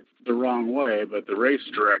it the wrong way, but the race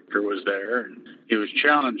director was there and he was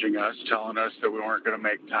challenging us, telling us that we weren't going to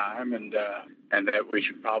make time and that we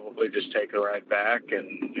should probably just take a ride back,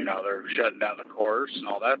 and they're shutting down the course and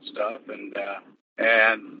all that stuff, and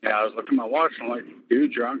I was looking at my watch and I'm like,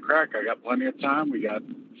 dude, you're on crack. I got plenty of time. We got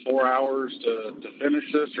 4 hours to finish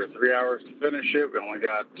this, or 3 hours to finish it. We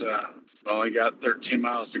only got 13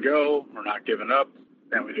 miles to go. We're not giving up.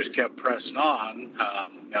 And we just kept pressing on.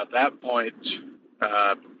 At that point,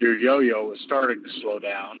 your yo-yo was starting to slow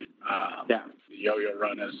down. The yo-yo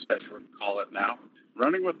run, as we call it now.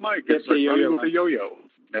 Running with Mike. It's like running with a yo-yo.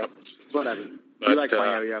 Yep. Whatever. You like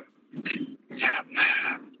my yo-yo. Yeah.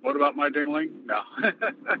 What about my dingling? No.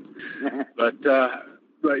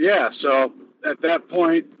 But yeah, so at that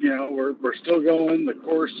point, we're still going. The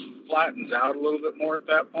course flattens out a little bit more at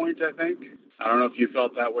that point, I think. I don't know if you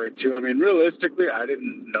felt that way too. I mean, realistically, I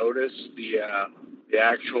didn't notice the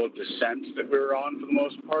actual descent that we were on for the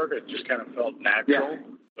most part. It just kind of felt natural. Yeah.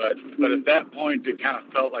 But at that point, it kind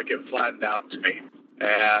of felt like it flattened out to me.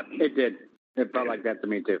 And it did. It felt like that to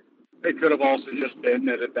me too. It could have also just been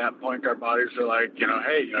that at that point our bodies are like,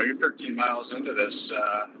 hey, you're 13 miles into this.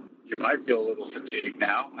 You might feel a little fatigued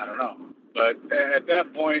now. I don't know. But at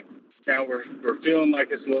that point, we're feeling like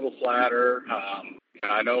it's a little flatter.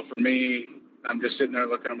 I know for me, I'm just sitting there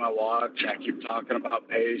looking at my watch. I keep talking about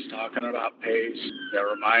pace,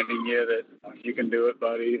 reminding you that you can do it,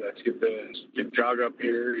 buddy. Let's get jog up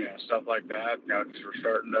here, stuff like that. Because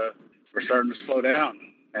we're starting to slow down.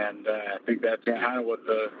 And I think that's kind of what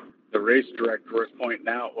the race director was pointing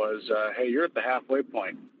out was, hey, you're at the halfway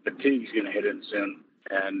point. Fatigue's going to hit in soon.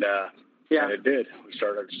 And it did. We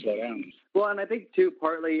started to slow down. Well, and I think, too,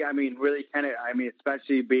 partly,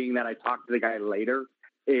 especially being that I talked to the guy later,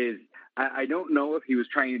 is I don't know if he was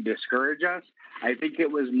trying to discourage us. I think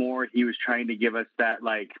it was more he was trying to give us that,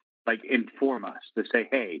 inform us to say,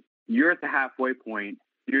 hey, you're at the halfway point.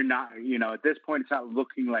 You're not, at this point, it's not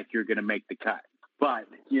looking like you're going to make the cut. But,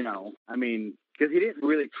 because he didn't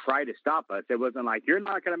really try to stop us. It wasn't like, you're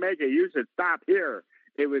not going to make it. You should stop here.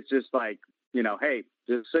 It was just like, hey,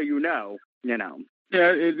 just so you know.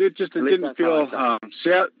 Yeah, it didn't feel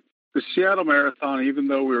the Seattle Marathon, even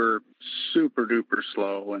though we were super duper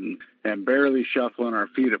slow and barely shuffling our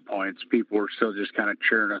feet at points, people were still just kind of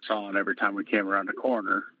cheering us on every time we came around the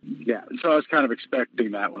corner. Yeah. So I was kind of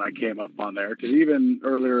expecting that when I came up on there, because even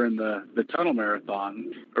earlier in the Tunnel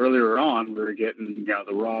Marathon, earlier on, we were getting,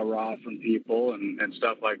 the rah from people and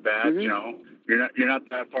stuff like that. Mm-hmm. You're not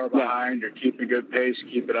that far behind. You're keeping good pace,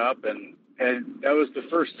 keep it up. And that was the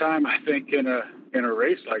first time, I think, in a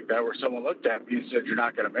race like that where someone looked at me and said, you're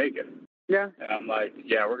not going to make it. Yeah. And I'm like,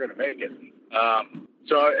 yeah, we're going to make it.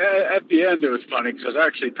 So at the end, it was funny because I was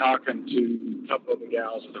actually talking to a couple of the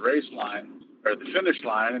gals at the race line or the finish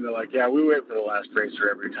line, and they're like, yeah, we wait for the last racer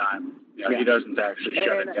every time. He doesn't actually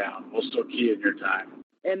shut it down. We'll still key in your time.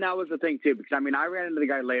 And that was the thing, too, because, I ran into the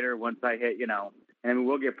guy later once I hit, and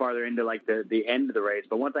we'll get farther into like the end of the race.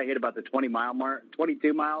 But once I hit about the 20-mile mark,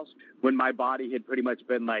 22 miles, when my body had pretty much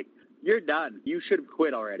been like, you're done. You should have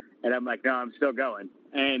quit already. And I'm like, no, I'm still going.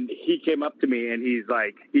 And he came up to me and he's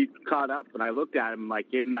like, he caught up, and I looked at him like,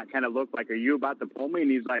 and I kind of looked like, are you about to pull me?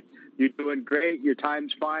 And he's like, you're doing great. Your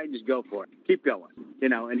time's fine. Just go for it. Keep going. You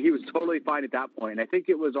know, and he was totally fine at that point. And I think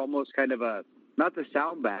it was almost kind of a, not to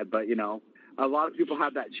sound bad, but, you know, a lot of people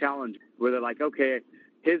have that challenge where they're like, okay,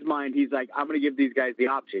 his mind, he's like, I'm going to give these guys the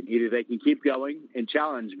option. Either they can keep going and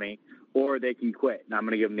challenge me, or they can quit, and I'm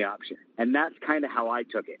going to give them the option. And that's kind of how I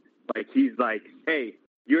took it. Like, he's like, hey,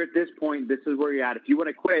 you're at this point. This is where you're at. If you want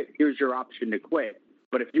to quit, here's your option to quit.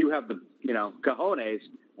 But if you have the, you know, cojones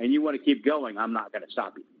and you want to keep going, I'm not going to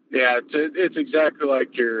stop you. Yeah, it's exactly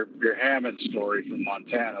like your Hammond story from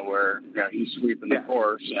Montana, where, you know, he's sweeping the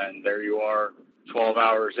course, and there you are 12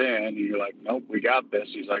 hours in, and you're like, nope, we got this.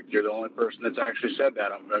 He's like, you're the only person that's actually said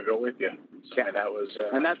that. I'm going to go with you. So yeah. that was,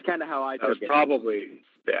 and that's kind of how I took it. Probably,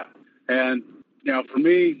 yeah. And, you know, for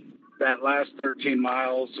me, that last 13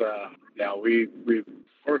 miles,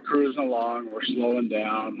 we're cruising along, we're slowing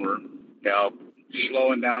down, we're, you know,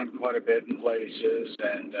 slowing down quite a bit in places,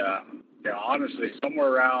 and, you know, honestly, somewhere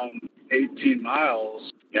around 18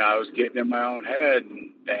 miles, you know, I was getting in my own head,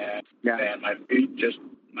 and my feet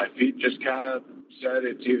just kind of said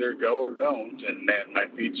it's either go or don't, and then my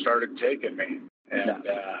feet started taking me. And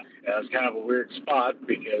that was kind of a weird spot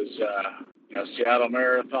because, you know, Seattle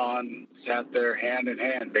Marathon sat there hand in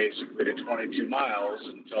hand basically to 22 miles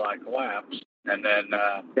until I collapsed. And then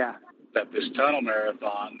at this tunnel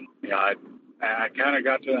marathon, you know, I kind of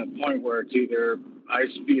got to that point where it's either I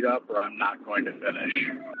speed up or I'm not going to finish.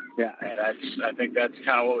 Yeah. And I think that's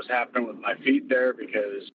kind of what was happening with my feet there,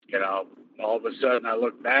 because, you know, all of a sudden I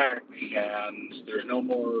look back and there's no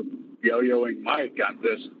more yo-yoing Mike. I'm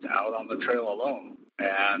just out on the trail alone.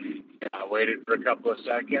 And I waited for a couple of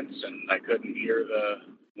seconds and I couldn't hear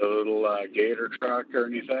the little gator truck or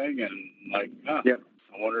anything. And like,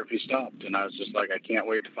 I wonder if he stopped. And I was just like, I can't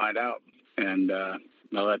wait to find out. And,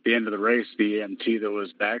 well, at the end of the race, the EMT that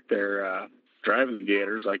was back there driving the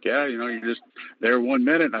gators, like, yeah, you know, you're just there 1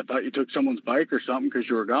 minute, and I thought you took someone's bike or something because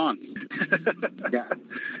you were gone. Yeah,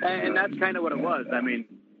 and that's kind of what it was. I mean,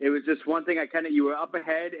 it was just one thing. You were up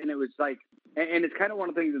ahead, and it was like, and it's kind of one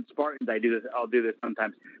of the things in Spartans. I'll do this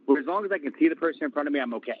sometimes, where as long as I can see the person in front of me,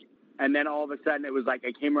 I'm okay. And then all of a sudden, it was like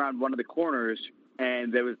I came around one of the corners,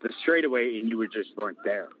 and there was the straightaway, and you weren't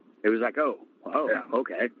there. It was like,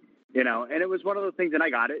 okay. You know, and it was one of those things, and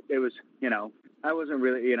I got it. It was, you know, I wasn't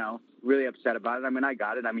really, you know, really upset about it. I mean, I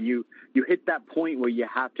got it. I mean, you hit that point where you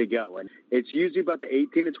have to go, and it's usually about the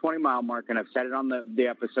 18 to 20 mile mark, and I've said it on the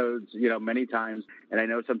episodes, you know, many times, and I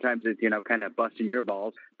know sometimes it's, you know, kind of busting your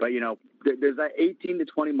balls, but, you know, there's that 18 to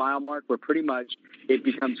 20 mile mark where pretty much it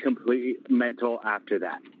becomes completely mental after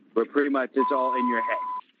that, where pretty much it's all in your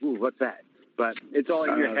head. Ooh, what's that? But it's all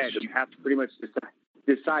in your head. You have to pretty much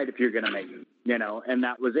decide if you're going to make it, you know, and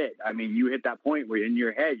that was it. I mean, you hit that point where in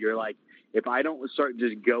your head, you're like, if I don't start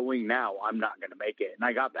just going now, I'm not going to make it. And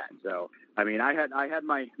I got that. So, I mean, I had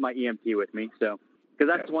my EMT with me. So,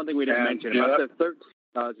 because that's one thing we didn't mention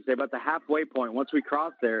about the halfway point. Once we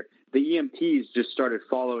crossed there, the EMTs just started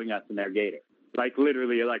following us in their gator, like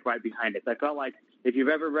literally like right behind us. I felt like if you've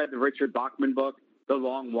ever read the Richard Bachman book, The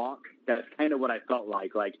Long Walk, that's kind of what I felt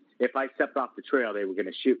like. Like if I stepped off the trail, they were going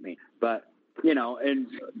to shoot me. But, you know, and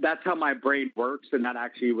that's how my brain works. And that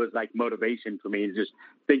actually was like motivation for me, just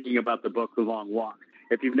thinking about the book, The Long Walk.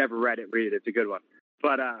 If you've never read it, read it. It's a good one.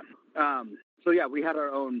 But, so yeah, we had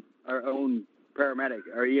our own paramedic,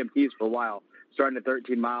 our EMTs for a while, starting at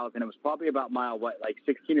 13 miles. And it was probably about mile,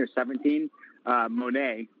 16 or 17.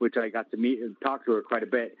 Monet, which I got to meet and talk to her quite a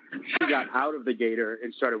bit. She got out of the gator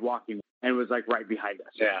and started walking and was like right behind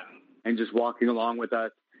us. Yeah. And just walking along with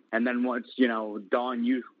us. And then once, you know, Dawn,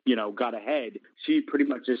 you know, got ahead, she pretty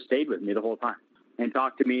much just stayed with me the whole time and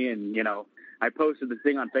talked to me. And, you know, I posted the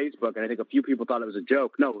thing on Facebook, and I think a few people thought it was a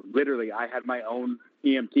joke. No, literally, I had my own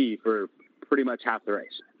EMT for pretty much half the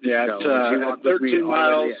race. Yeah, so, 13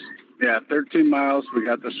 miles. Yeah, 13 miles, we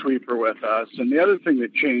got the sweeper with us. And the other thing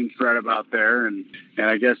that changed right about there, and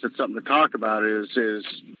I guess it's something to talk about, is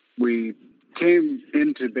we came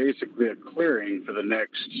into basically a clearing for the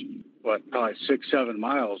next, probably 6-7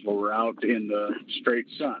 miles where we're out in the straight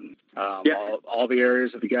sun. All the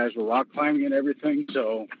areas that the guys were rock climbing and everything.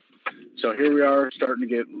 So here we are starting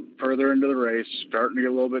to get further into the race, starting to get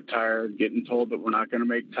a little bit tired, getting told that we're not going to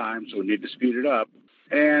make time, so we need to speed it up.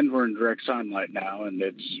 And we're in direct sunlight now, and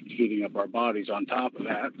it's heating up our bodies on top of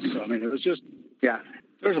that. So, I mean, it was just,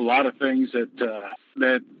 there's a lot of things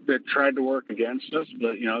that tried to work against us.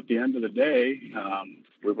 But, you know, at the end of the day,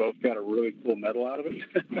 we both got a really cool medal out of it.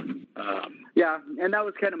 Yeah, and that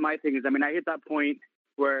was kind of my thing is, I mean, I hit that point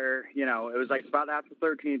where, you know, it was like about after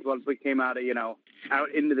 13th once we came out of, you know,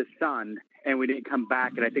 out into the sun and we didn't come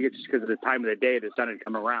back. And I think it's just because of the time of the day, the sun had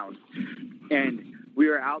come around. And we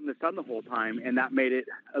were out in the sun the whole time, and that made it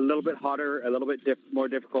a little bit hotter, a little bit more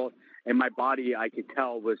difficult. And my body, I could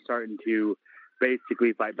tell, was starting to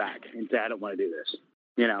basically fight back and say, I don't want to do this,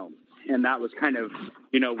 you know. And that was kind of,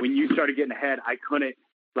 you know, when you started getting ahead, I couldn't,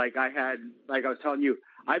 like I was telling you,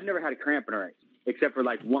 I've never had a cramp in a race except for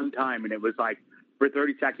like one time, and it was like for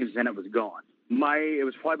 30 seconds, and it was gone. It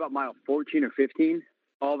was probably about mile 14 or 15.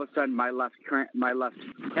 All of a sudden, my left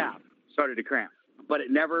calf started to cramp, but it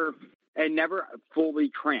never fully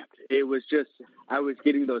cramped. It was just, I was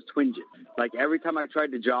getting those twinges. Like every time I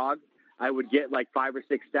tried to jog, I would get like 5 or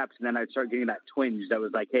 6 steps, and then I'd start getting that twinge that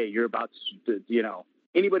was like, hey, you're about to, you know,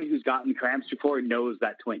 anybody who's gotten cramps before knows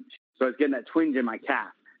that twinge. So I was getting that twinge in my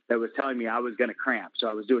calf that was telling me I was going to cramp. So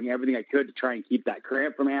I was doing everything I could to try and keep that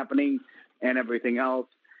cramp from happening and everything else.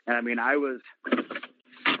 And I mean,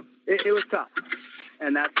 it was tough.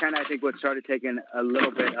 And that's kind of, I think, what started taking a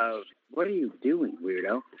little bit of, what are you doing,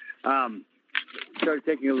 weirdo? Started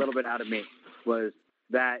taking a little bit out of me was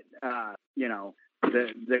that, you know,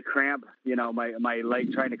 the cramp, you know, my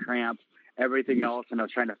leg trying to cramp, everything else, and I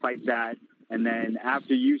was trying to fight that. And then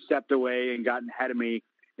after you stepped away and got ahead of me,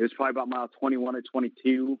 it was probably about mile 21 or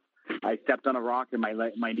 22. I stepped on a rock and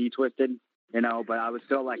my knee twisted, you know, but I was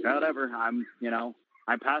still like, whatever. I'm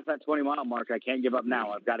past that 20-mile mark. I can't give up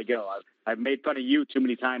now. I've got to go. I've made fun of you too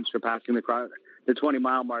many times for passing the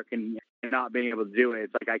 20-mile mark and not being able to do it.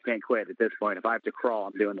 It's like I can't quit at this point. If I have to crawl,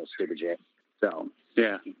 I'm doing this stupid shit. So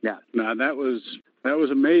yeah. No, that was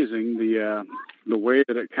amazing. The way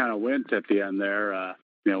that it kind of went at the end there.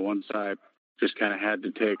 You know, once I just kind of had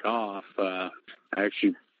to take off, I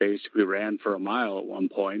actually basically ran for a mile at one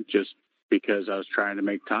point just because I was trying to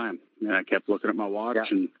make time. And I kept looking at my watch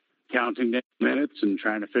and counting down minutes and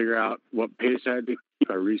trying to figure out what pace I had to keep.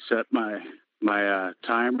 I reset my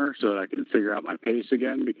timer so that I could figure out my pace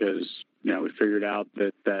again because, you know, we figured out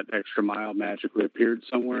that extra mile magically appeared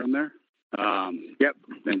somewhere in there.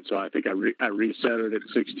 And so I think I reset it at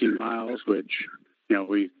 16 miles, which, you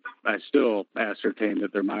know, I still ascertained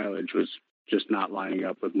that their mileage was just not lining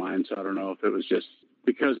up with mine. So I don't know if it was just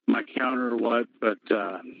because of my counter or what, but,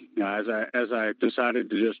 you know, as I decided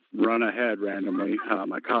to just run ahead randomly,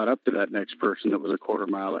 I caught up to that next person that was a quarter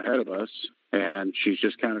mile ahead of us, and she's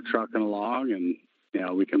just kind of trucking along, and, you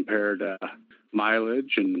know, we compared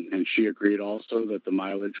mileage, and she agreed also that the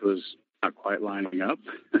mileage was not quite lining up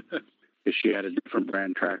because she had a different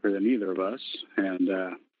brand tracker than either of us. And,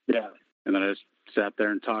 and then I just sat there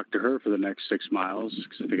and talked to her for the next 6 miles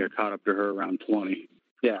because I think I caught up to her around 20.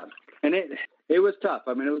 Yeah. And it was tough.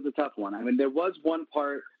 I mean, it was a tough one. I mean, there was one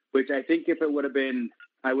part which I think if it would have been,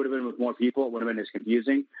 I would have been with more people, it would have been as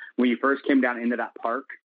confusing. When you first came down into that park,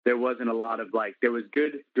 there wasn't a lot of there was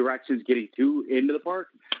good directions getting into the park,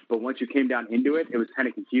 but once you came down into it, it was kind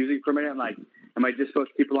of confusing for a minute. I'm like, am I just supposed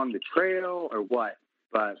to keep along the trail or what?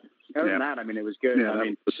 But other than that, I mean, it was good. Yeah, I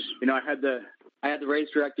mean, you know, I had the race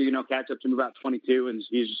director, you know, catch up to me about 22, and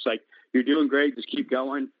he's just like, you're doing great. Just keep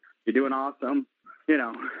going. You're doing awesome. You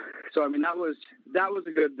know, so I mean, that was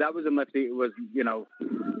in Lefty. It was, you know,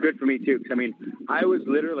 good for me too. Cause I mean, I was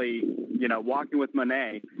literally, you know, walking with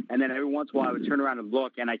Monet, and then every once in a while I would turn around and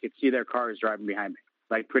look, and I could see their cars driving behind me,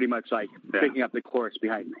 like pretty much like picking up the course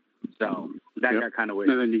behind me. So that got kind of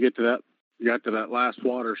weird. And then you got to that last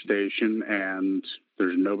water station, and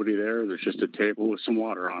there's nobody there. There's just a table with some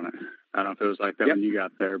water on it. I don't know if it was like that when you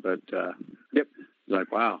got there, but it was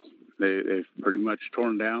like, wow. They've pretty much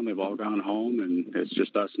torn down. They've all gone home, and it's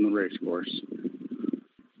just us in the race course.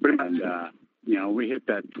 And, you know, we hit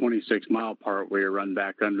that 26-mile part where you run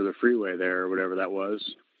back under the freeway there or whatever that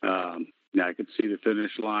was. Yeah, I could see the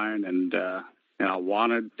finish line, and I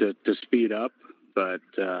wanted to speed up, but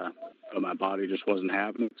my body just wasn't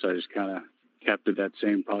having it, so I just kind of kept at that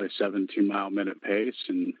same probably 17-mile-minute pace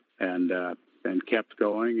and kept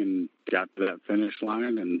going and got to that finish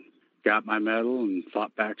line and got my medal and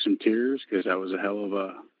fought back some tears because that was a hell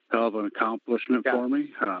of an accomplishment for me.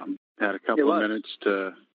 Had a couple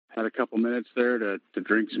of minutes there to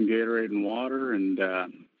drink some Gatorade and water, and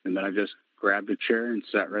then I just grabbed a chair and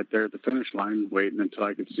sat right there at the finish line waiting until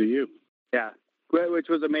I could see you. Yeah, which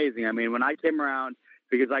was amazing. I mean, when I came around,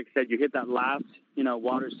 because like I said, you hit that last, you know,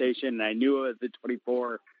 water station, and I knew it was the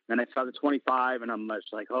 24, then I saw the 25, and I'm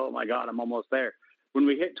just like, oh my God, I'm almost there. When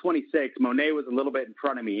we hit 26, Monet was a little bit in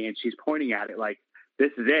front of me, and she's pointing at it like,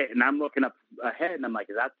 this is it. And I'm looking up ahead, and I'm like,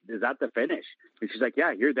 is that the finish? And she's like,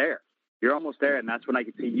 yeah, you're there. You're almost there. And that's when I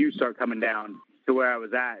could see you start coming down to where I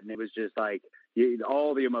was at. And it was just like,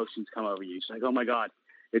 all the emotions come over you. It's like, oh my God,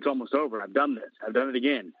 it's almost over. I've done this. I've done it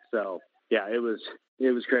again. So yeah, it was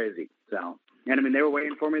crazy. So, and I mean, they were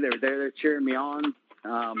waiting for me. They were there. They're cheering me on.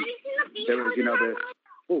 There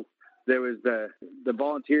was, there was the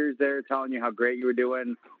volunteers there telling you how great you were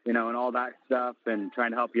doing, and all that stuff, and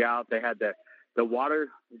trying to help you out. They had the water.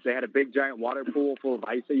 They had a big giant water pool full of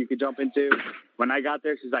ice that you could jump into. When I got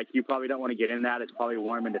there, she's like, you probably don't want to get in that. It's probably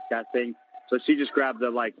warm and disgusting. So she just grabbed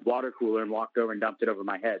the water cooler and walked over and dumped it over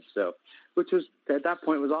my head. So, which was at that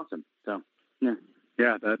point was awesome. So, yeah.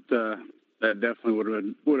 Yeah, that definitely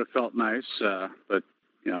would have felt nice. But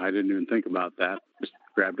I didn't even think about that. Just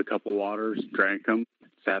grabbed a couple waters, drank them,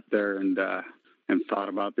 sat there and thought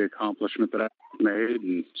about the accomplishment that I made,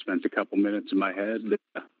 and spent a couple minutes in my head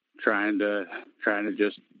trying to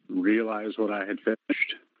just realize what I had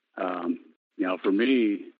finished. For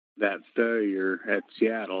me, that failure at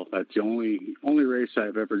Seattle, that's the only race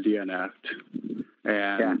I've ever DNF'd,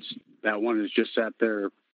 and that one has just sat there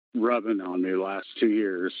rubbing on me the last 2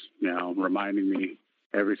 years. Reminding me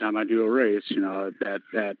every time I do a race,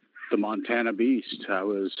 at the Montana Beast, I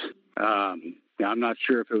was. I'm not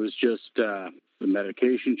sure if it was just the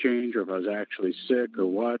medication change or if I was actually sick or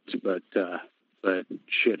what, but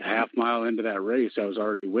half mile into that race, I was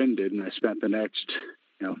already winded, and I spent the next,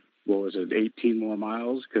 18 more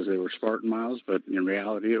miles, because they were Spartan miles, but in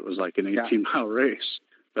reality, it was like an 18-mile race.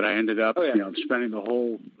 But I ended up, spending the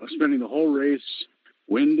whole race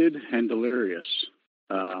winded and delirious.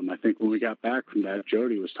 I think when we got back from that,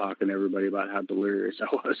 Jody was talking to everybody about how delirious I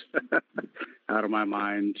was, out of my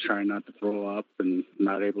mind, trying not to throw up and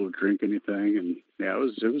not able to drink anything. And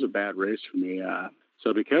it was a bad race for me.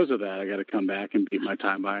 So because of that, I got to come back and beat my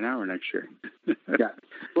time by an hour next year. Yeah.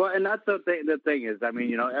 Well, and that's the thing. The thing is, I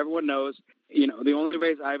mean, everyone knows, the only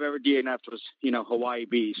race I've ever DNF'd was, Hawaii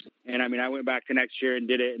Beast. And I mean, I went back the next year and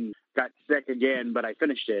did it and got sick again, but I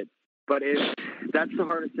finished it. But that's the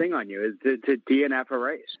hardest thing on you, is to DNF a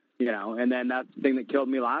race, and then that's the thing that killed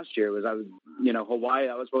me last year was I was, Hawaii,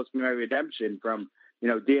 that was supposed to be my redemption from,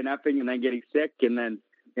 DNFing and then getting sick and then,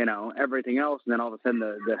 everything else. And then all of a sudden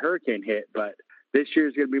the hurricane hit. But this year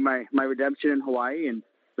is going to be my redemption in Hawaii. And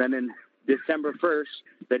then in December 1st,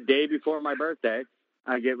 the day before my birthday,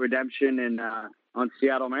 I get redemption on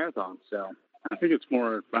Seattle Marathon. So I think it's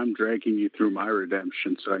more, I'm dragging you through my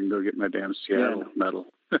redemption so I can go get my damn Seattle medal.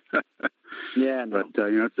 Yeah, no. But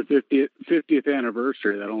it's the 50th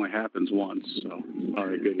anniversary. That only happens once, so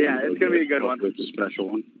probably a good one. Yeah, it's gonna be a good one. It's a special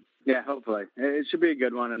one. Yeah, hopefully it should be a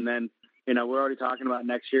good one. And then we're already talking about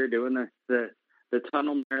next year doing the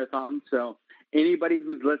Tunnel Marathon. So anybody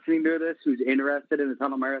who's listening to this who's interested in the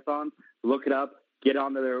Tunnel Marathon, look it up. Get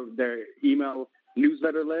onto their email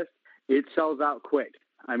newsletter list. It sells out quick.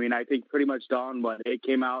 I mean, I think pretty much Dawn, it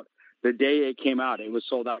came out the day it came out, it was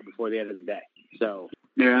sold out before the end of the day. So.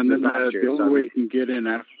 Yeah, and then the only way you can get in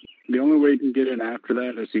after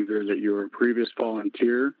that is either that you're a previous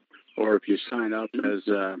volunteer, or if you sign up as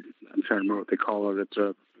I'm trying to remember what they call it. It's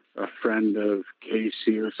a friend of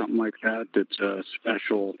Casey or something like that. It's a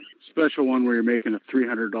special one where you're making a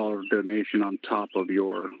 $300 donation on top of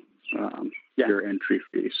your entry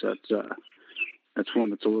fee. So that's one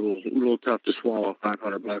that's a little tough to swallow.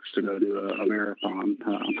 $500 to go do a marathon.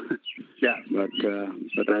 But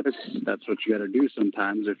that's what you got to do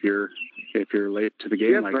sometimes if you're late to the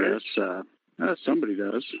game. I guess somebody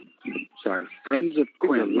does. Sorry, Friends of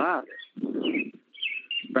Quinn.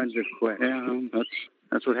 Friends of Quinn. Yeah,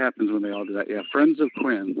 that's what happens when they all do that. Yeah, Friends of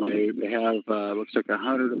Quinn. They have looks like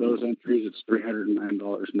 100 of those entries. It's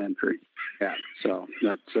 $309 an entry. Yeah, so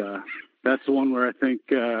that's the one where I think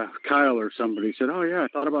Kyle or somebody said, "Oh yeah, I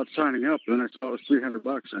thought about signing up, and then I saw it was $300."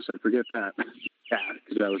 I said, "Forget that." Yeah,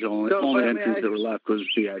 because that was the only entries that were left was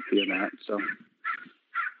VIP in that. So,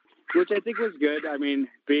 which I think was good. I mean,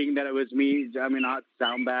 being that it was me, I mean, not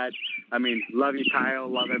sound bad. I mean, love you, Kyle,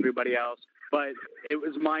 love everybody else, but it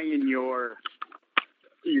was mine and your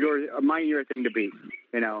thing to beat.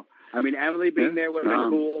 I mean, Emily being there would have been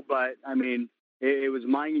cool, but I mean, it was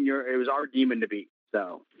mine and it was our demon to beat.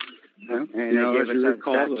 So. Yeah. And as you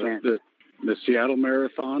recall, the Seattle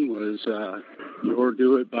Marathon was your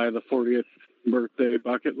do it by the 40th birthday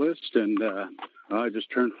bucket list, and I just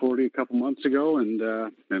turned 40 a couple months ago, and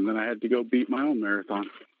then I had to go beat my own marathon.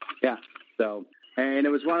 Yeah. So, and it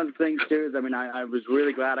was one of the things too. Is, I mean, I was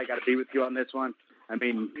really glad I got to be with you on this one. I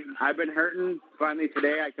mean, I've been hurting. Finally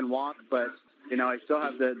today I can walk, but I still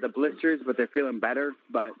have the blisters, but they're feeling better.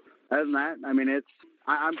 But other than that, I mean,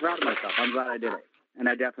 I'm proud of myself. I'm glad I did it. And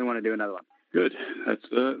I definitely want to do another one. Good. That's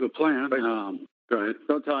the plan. Go ahead.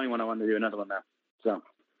 Don't tell anyone I want to do another one now. So.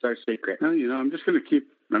 It's our secret. Well, I'm just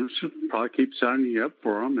probably keep signing you up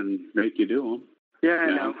for them and make you do them. Yeah,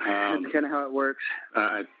 I know. That's kind of how it works.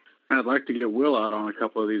 I'd like to get Will out on a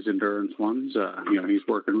couple of these endurance ones. He's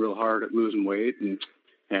working real hard at losing weight and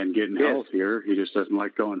getting healthier. He just doesn't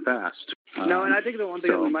like going fast. No, and I think the one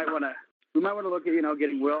thing that we might want to look at,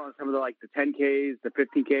 getting Will on some of the 10Ks, the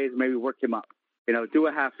 15Ks, maybe work him up. Do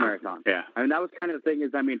a half marathon. Yeah. I mean, that was kind of the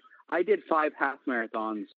thing I did 5 half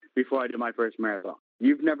marathons before I did my first marathon.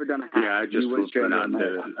 You've never done a half. Yeah, I just went on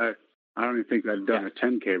I don't even think I'd done a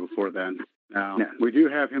 10K before then. Now, we do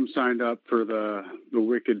have him signed up for the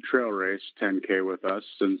Wicked Trail Race 10K with us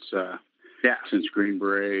since Green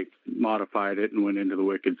Beret modified it and went into the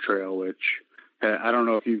Wicked Trail, which I don't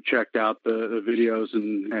know if you've checked out the videos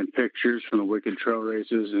and pictures from the Wicked Trail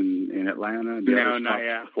races in Atlanta. No, not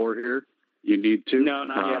yet. Before here. You need to? No,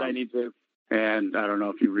 not yet. I need to. And I don't know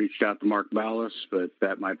if you reached out to Mark Ballas, but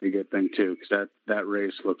that might be a good thing too, because that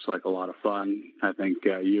race looks like a lot of fun. I think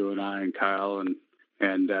you and I and Kyle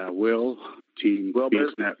and Will, Team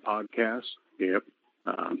BeastNet podcast. Yep.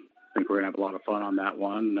 I think we're gonna have a lot of fun on that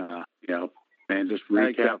one. And just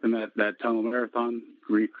recapping that tunnel marathon,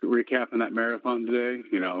 recapping that marathon today.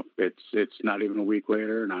 It's not even a week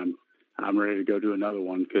later, and I'm ready to go do another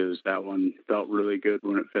one because that one felt really good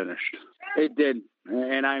when it finished. It did,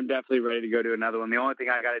 and I'm definitely ready to go do another one. The only thing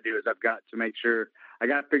I got to do is I've got to make sure I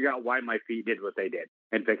got to figure out why my feet did what they did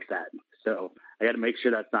and fix that. So I got to make sure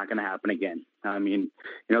that's not going to happen again. I mean,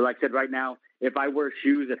 like I said, right now, if I wear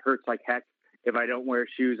shoes, it hurts like heck. If I don't wear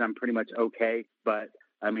shoes, I'm pretty much okay. But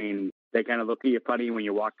I mean, they kind of look at you funny when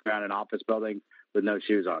you walk around an office building with no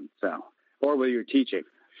shoes on. So, or when you're teaching.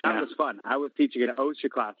 That was fun. I was teaching an OSHA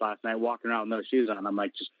class last night, walking around with no shoes on. I'm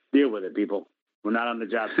like, just deal with it, people. We're not on the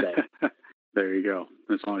job today. There you go.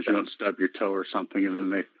 As long as you don't stub your toe or something, and then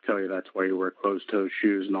they tell you that's why you wear closed-toe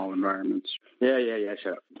shoes in all environments. Yeah,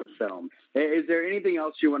 shut up. So, is there anything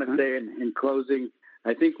else you want to say in closing?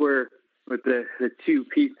 I think we're, with the 2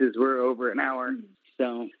 pieces, we're over an hour.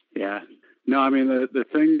 So, yeah. No, I mean, the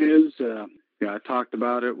thing is, I talked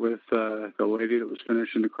about it with the lady that was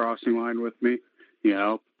finishing the crossing line with me.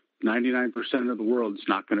 99% of the world's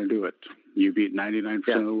not going to do it. You beat 99%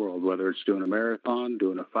 of the world, whether it's doing a marathon,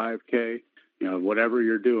 doing a 5K, whatever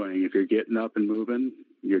you're doing. If you're getting up and moving,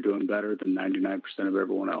 you're doing better than 99% of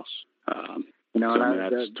everyone else.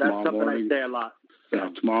 That's something morning. I say a lot. Yeah,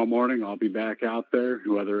 tomorrow morning I'll be back out there,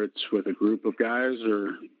 whether it's with a group of guys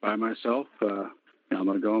or by myself. I'm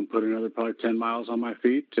going to go and put another probably 10 miles on my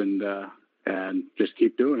feet and just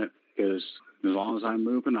keep doing it, because as long as I'm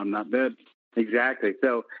moving, I'm not dead. Exactly.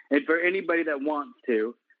 So, and for anybody that wants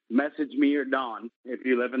to, message me or Dawn if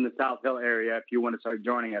you live in the South Hill area, if you want to start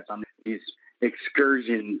joining us on these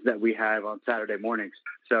excursions that we have on Saturday mornings.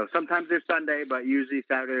 So sometimes they're Sunday, but usually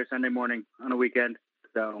Saturday or Sunday morning on a weekend.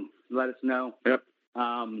 So let us know. Yep.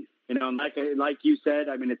 And like you said,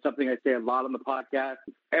 I mean, it's something I say a lot on the podcast.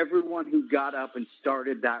 Everyone who got up and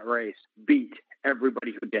started that race beat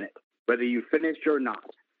everybody who didn't, whether you finished or not.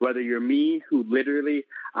 Whether you're me,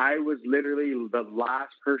 I was literally the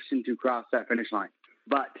last person to cross that finish line,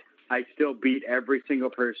 but I still beat every single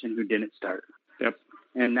person who didn't start. Yep.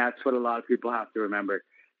 And that's what a lot of people have to remember.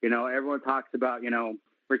 Everyone talks about,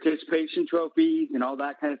 participation trophies and all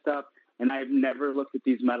that kind of stuff. And I've never looked at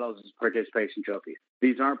these medals as participation trophies.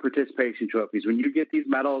 These aren't participation trophies. When you get these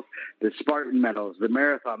medals, the Spartan medals, the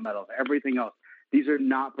marathon medals, everything else, these are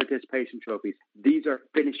not participation trophies. These are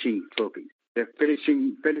finishing trophies. They're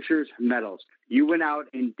finishers' medals. You went out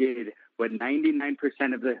and did what 99%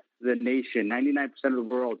 of the nation, 99% of the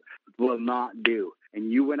world will not do.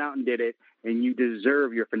 And you went out and did it, and you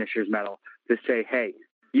deserve your finisher's medal to say, hey,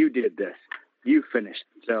 you did this. You finished.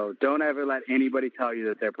 So don't ever let anybody tell you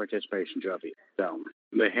that they're participation trophies. So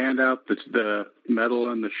they hand out the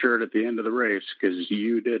medal and the shirt at the end of the race because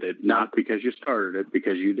you did it, not because you started it,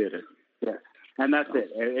 because you did it. Yes. And that's it.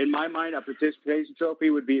 In my mind, a participation trophy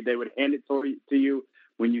would be they would hand it to you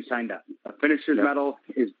when you signed up. A finisher's medal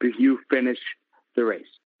is you finished the race.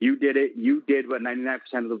 You did it. You did what 99%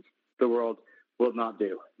 of the world will not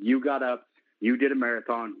do. You got up. You did a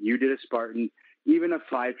marathon. You did a Spartan, even a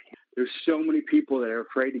 5K. There's so many people that are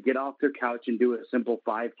afraid to get off their couch and do a simple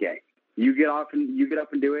 5K. You get up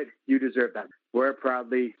and do it. You deserve that. Wear it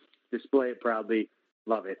proudly. Display it proudly.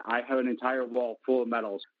 Love it. I have an entire wall full of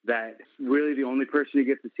medals that really the only person who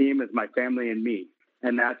gets to see them is my family and me.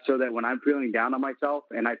 And that's so that when I'm feeling down on myself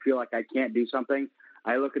and I feel like I can't do something,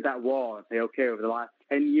 I look at that wall and say, okay, over the last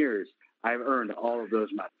 10 years, I've earned all of those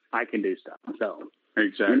medals. I can do stuff. So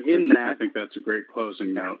exactly. In that, I think that's a great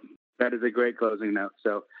closing note. That is a great closing note.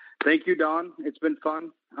 So thank you, Dawn. It's been fun.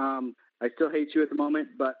 I still hate you at the moment,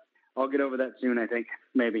 but I'll get over that soon. I think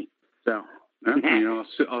maybe. So. I'll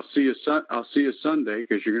see you. I'll see you Sunday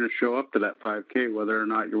because you're going to show up to that 5K, whether or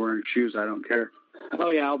not you're wearing shoes. I don't care.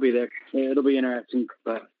 Oh yeah, I'll be there. It'll be interesting,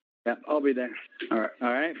 but yeah, I'll be there. All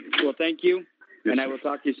right. Well, thank you, and I will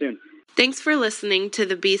talk to you soon. Thanks for listening to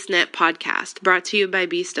the BeastNet podcast, brought to you by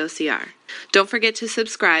Beast OCR. Don't forget to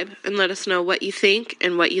subscribe and let us know what you think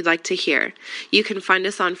and what you'd like to hear. You can find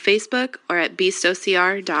us on Facebook or at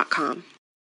beastocr.com.